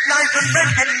ranking make nice and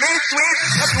ranking me sweet.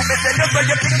 That's who me tell you where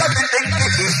you think of the thing to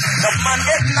eat. The man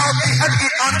get naughty and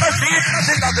eat on the seat.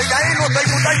 Since that I know that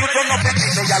you turn up the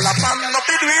eat, y'all a man up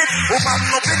the tweet, woman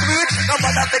up the tweet.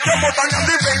 Nobody take your mouth and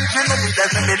the ranking of me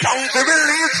there's me long to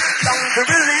release, long to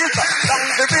release, long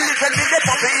to release, and me get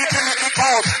up the eat in the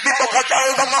call. Me book a girl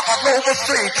down all over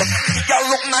street. Girl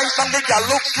look nice and the girl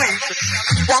look sweet.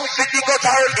 150 got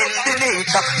her in the need.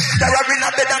 There are in a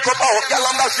bed and come out, girl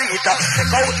on the seat.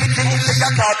 Take out the thing, they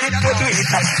can start it to beat.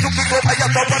 Look it over your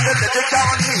top and let it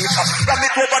down heat. Ram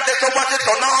it over there so what it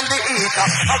turn on the heat.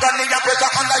 Agony and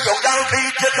pressure under your girl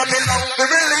feet. Just a me long to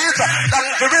release, long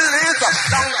to release,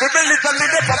 long to release. And me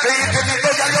the puppy, give me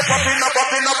the girl, you're popping up,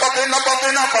 popping up, popping up,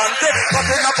 popping up, and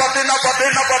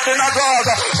Patina drawers,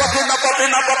 patina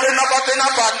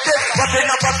panty,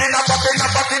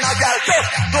 patina girl.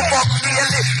 To fuck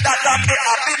really, that I'm the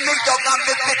happy me young and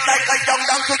me fit like a young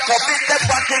down quick up. It's the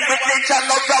one thing with ninja,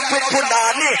 no wrong with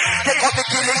punani. Take up the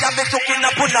killing and me took in a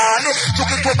punani.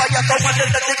 Took it over your someone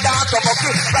that they can't come up.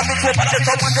 Ram it over the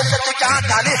someone that they can't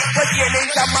dani. But the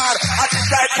ninja man, I just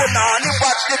like punani.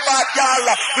 Watch the bad y'all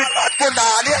with bad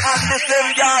punani and the slim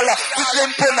y'all with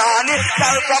slim punani.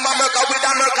 Y'all from America with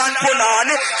American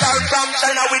punani. Y'all from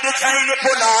China with the Chinese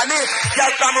punani.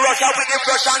 Y'all from Russia with the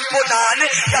Russian punani.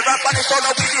 Y'all from Pakistan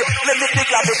with the limited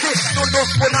gravity. Do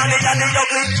those punani and the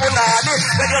ugly punani.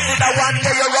 When you see that one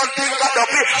day you run things up the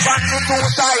bit. One to two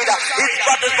side. It's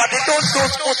body, don't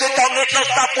lose pussy tongue. It no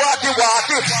stop watty.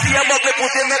 See a ugly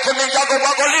pussy make me juggle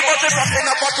waggle. Leave us a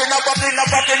patina.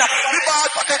 We bad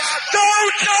patina.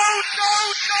 Don't.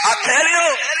 I tell you.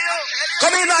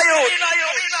 Come in now, you.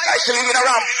 I see you in a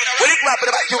ramp. Will it grab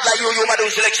the back? You like you might do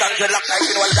selection. Good luck. I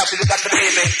see you all that. You got to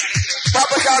believe me.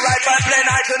 Papa's all right, but play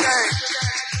night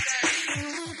tonight.